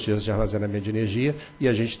tecnologias de armazenamento de energia, e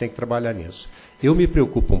a gente tem que trabalhar nisso. Eu me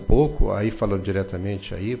preocupo um pouco, aí falando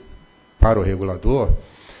diretamente aí para o regulador,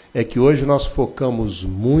 é que hoje nós focamos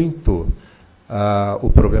muito o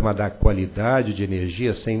problema da qualidade de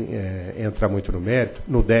energia, sem entrar muito no mérito,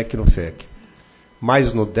 no DEC e no FEC.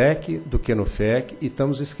 Mais no DEC do que no FEC, e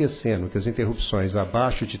estamos esquecendo que as interrupções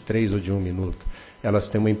abaixo de 3 ou de 1 minuto, elas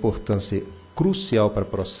têm uma importância crucial para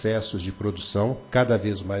processos de produção cada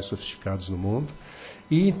vez mais sofisticados no mundo,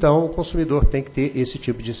 e então o consumidor tem que ter esse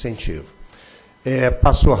tipo de incentivo.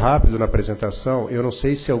 Passou rápido na apresentação, eu não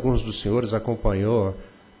sei se alguns dos senhores acompanhou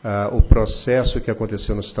o processo que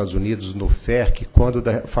aconteceu nos Estados Unidos, no FERC, quando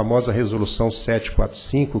da famosa resolução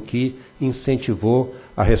 745, que incentivou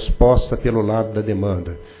a resposta pelo lado da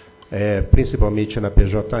demanda. Principalmente na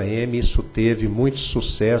PJM, isso teve muito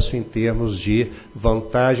sucesso em termos de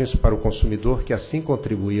vantagens para o consumidor, que assim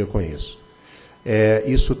contribuía com isso.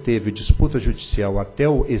 Isso teve disputa judicial até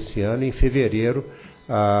esse ano. Em fevereiro,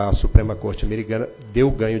 a Suprema Corte Americana deu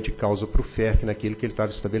ganho de causa para o FERC naquilo que ele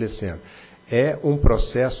estava estabelecendo. É um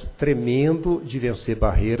processo tremendo de vencer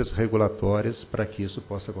barreiras regulatórias para que isso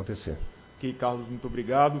possa acontecer. Ok, Carlos, muito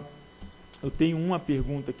obrigado. Eu tenho uma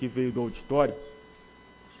pergunta que veio do auditório,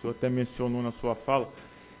 o senhor até mencionou na sua fala,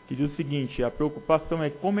 que diz o seguinte: a preocupação é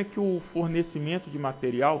como é que o fornecimento de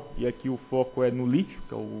material, e aqui o foco é no lítio,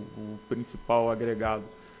 que é o principal agregado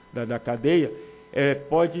da cadeia,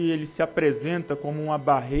 ele se apresenta como uma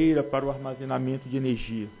barreira para o armazenamento de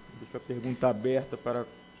energia. Deixa a pergunta aberta para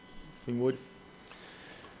senhores.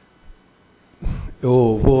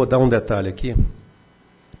 Eu vou dar um detalhe aqui.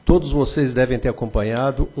 Todos vocês devem ter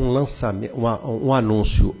acompanhado um lançamento, um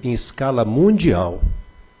anúncio em escala mundial,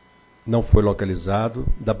 não foi localizado,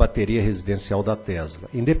 da bateria residencial da Tesla.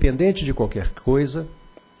 Independente de qualquer coisa,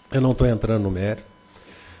 eu não estou entrando no mérito,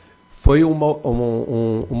 foi um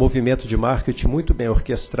movimento de marketing muito bem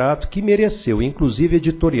orquestrado, que mereceu, inclusive,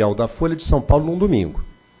 editorial da Folha de São Paulo num domingo.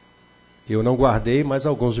 Eu não guardei, mas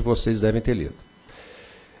alguns de vocês devem ter lido.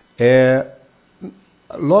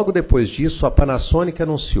 Logo depois disso, a Panasonic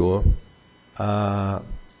anunciou a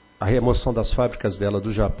remoção das fábricas dela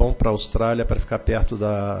do Japão para a Austrália, para ficar perto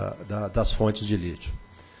das fontes de lítio.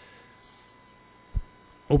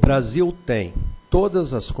 O Brasil tem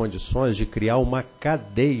todas as condições de criar uma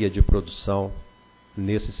cadeia de produção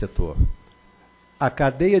nesse setor. A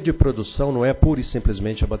cadeia de produção não é pura e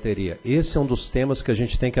simplesmente a bateria. Esse é um dos temas que a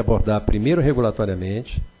gente tem que abordar primeiro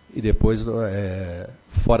regulatoriamente e depois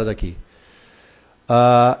fora daqui.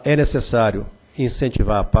 É necessário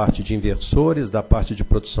incentivar a parte de inversores, da parte de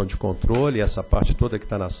produção de controle, essa parte toda que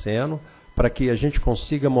está nascendo, para que a gente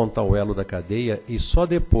consiga montar o elo da cadeia e só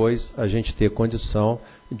depois a gente ter condição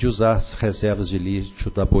de usar as reservas de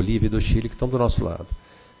lítio da Bolívia e do Chile que estão do nosso lado.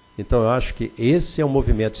 Então, eu acho que esse é um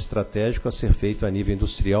movimento estratégico a ser feito a nível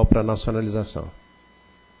industrial para a nacionalização.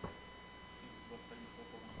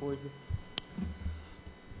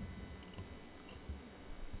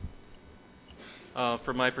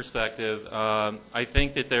 From my perspective, I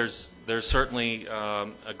think that there's certainly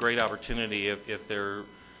a great opportunity if there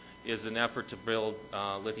is an effort to build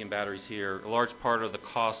lithium batteries here. A large part of the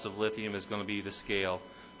cost of lithium is going to be the scale.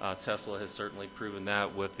 Tesla has certainly proven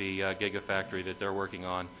that with the gigafactory that they're working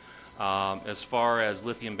on. As far as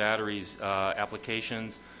lithium batteries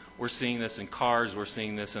applications, we're seeing this in cars, we're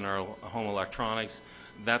seeing this in our home electronics.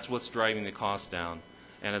 That's what's driving the cost down.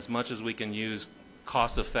 And as much as we can use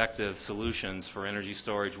cost-effective solutions for energy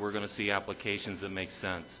storage, we're going to see applications that make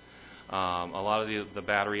sense. A lot of the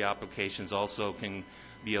battery applications also can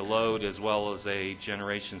be a load as well as a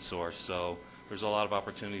generation source. So there's a lot of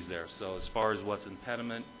opportunities there. So as far as what's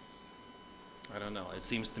impediment, I don't know. It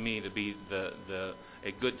seems to me to be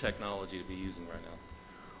a good technology to be using right now.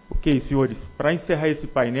 Ok, senhores. Para encerrar esse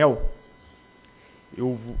painel,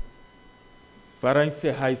 eu Para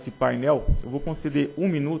encerrar esse painel, eu vou conceder 1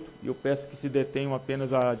 minuto, e eu peço que se detenham apenas,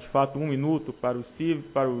 de fato, 1 minuto para o Steve,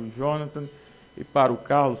 para o Jonathan e para o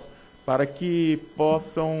Carlos, para que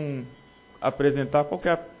possam apresentar qual que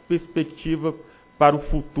é a perspectiva para o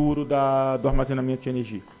futuro do armazenamento de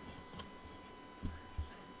energia.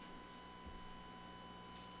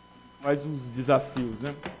 Quais os desafios,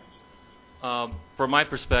 né? From my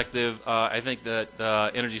perspective, I think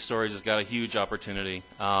that energy storage has got a huge opportunity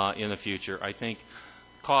in the future. I think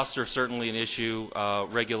costs are certainly an issue.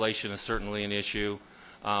 Regulation is certainly an issue.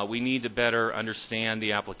 We need to better understand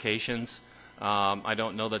the applications. I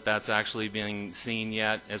don't know that that's actually being seen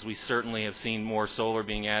yet, as we certainly have seen more solar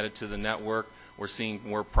being added to the network. We're seeing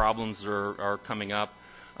more problems are coming up.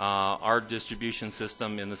 Our distribution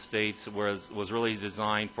system in the States was really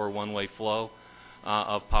designed for one-way flow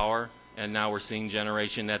of power. And now we're seeing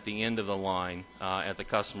generation at the end of the line at the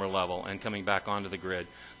customer level and coming back onto the grid.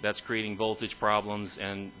 That's creating voltage problems,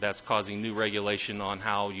 and that's causing new regulation on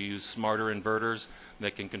how you use smarter inverters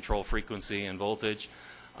that can control frequency and voltage.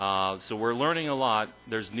 So we're learning a lot.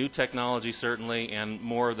 There's new technology, certainly, and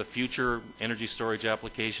more of the future energy storage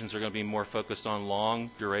applications are going to be more focused on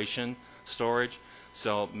long duration storage.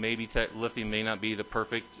 So maybe lithium may not be the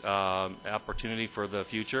perfect opportunity for the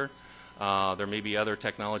future. There may be other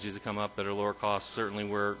technologies that come up that are lower cost. Certainly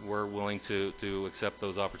we're willing to accept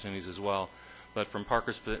those opportunities as well. But from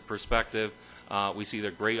Parker's perspective, we see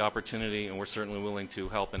the great opportunity, and we're certainly willing to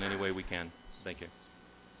help in any way we can. Thank you.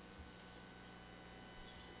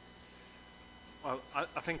 Well,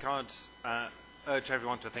 I think I'd urge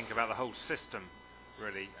everyone to think about the whole system,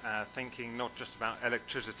 really, thinking not just about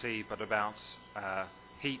electricity, but about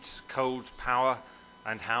heat, cold, power,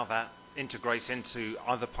 and how that integrates into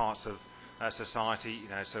other parts of society.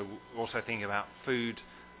 So also thinking about food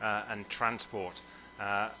and transport,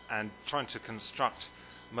 and trying to construct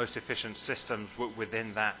most efficient systems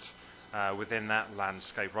within that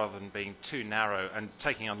landscape, rather than being too narrow and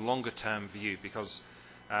taking a longer-term view, because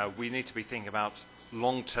we need to be thinking about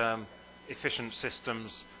long-term efficient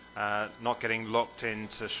systems, not getting locked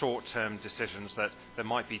into short-term decisions that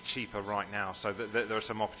might be cheaper right now. So there are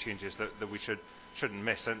some opportunities that we shouldn't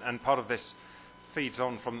miss. And part of this feeds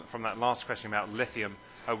on from that last question about lithium.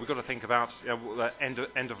 We've got to think about the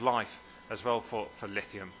end of life as well for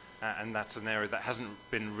lithium, and that's an area that hasn't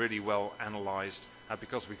been really well analysed,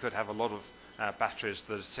 because we could have a lot of batteries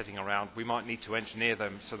that are sitting around. We might need to engineer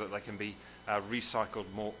them so that they can be recycled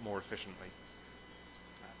more efficiently.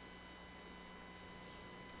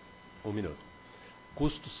 1 minuto.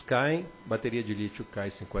 Custos caem, bateria de lítio cai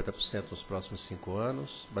 50% nos próximos 5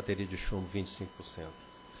 anos, bateria de chumbo 25%.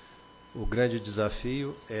 O grande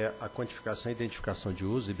desafio é a quantificação e identificação de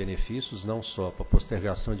usos e benefícios, não só para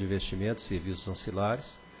postergação de investimentos e serviços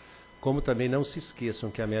ancilares, como também não se esqueçam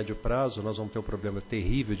que a médio prazo nós vamos ter um problema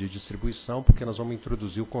terrível de distribuição, porque nós vamos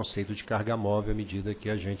introduzir o conceito de carga móvel à medida que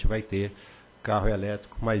a gente vai ter carro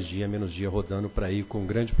elétrico mais dia, menos dia rodando para ir com um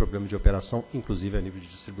grande problema de operação, inclusive a nível de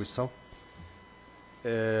distribuição.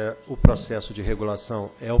 O processo de regulação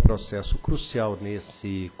é o processo crucial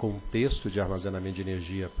nesse contexto de armazenamento de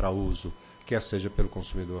energia para uso, quer seja pelo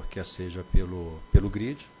consumidor, quer seja pelo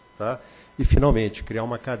grid. Tá? E, finalmente, criar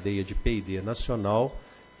uma cadeia de P&D nacional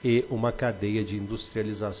e uma cadeia de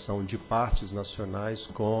industrialização de partes nacionais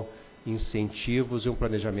com incentivos e um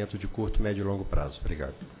planejamento de curto, médio e longo prazo.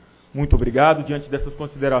 Obrigado. Muito obrigado. Diante dessas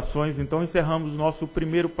considerações, então, encerramos o nosso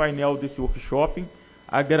primeiro painel desse workshop.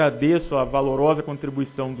 Agradeço a valorosa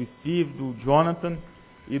contribuição do Steve, do Jonathan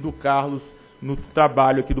e do Carlos no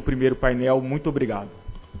trabalho aqui do primeiro painel. Muito obrigado.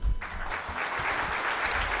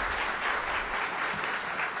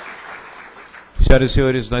 Senhoras e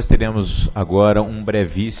senhores, nós teremos agora um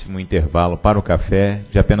brevíssimo intervalo para o café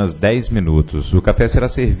de apenas 10 minutos. O café será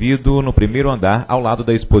servido no primeiro andar, ao lado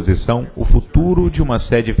da exposição O Futuro de uma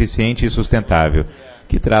Sede Eficiente e Sustentável,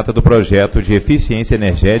 que trata do projeto de eficiência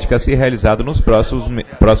energética a ser realizado nos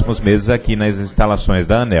próximos meses aqui nas instalações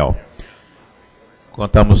da Aneel.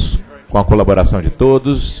 Contamos com a colaboração de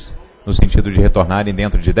todos, no sentido de retornarem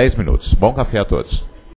dentro de 10 minutos. Bom café a todos.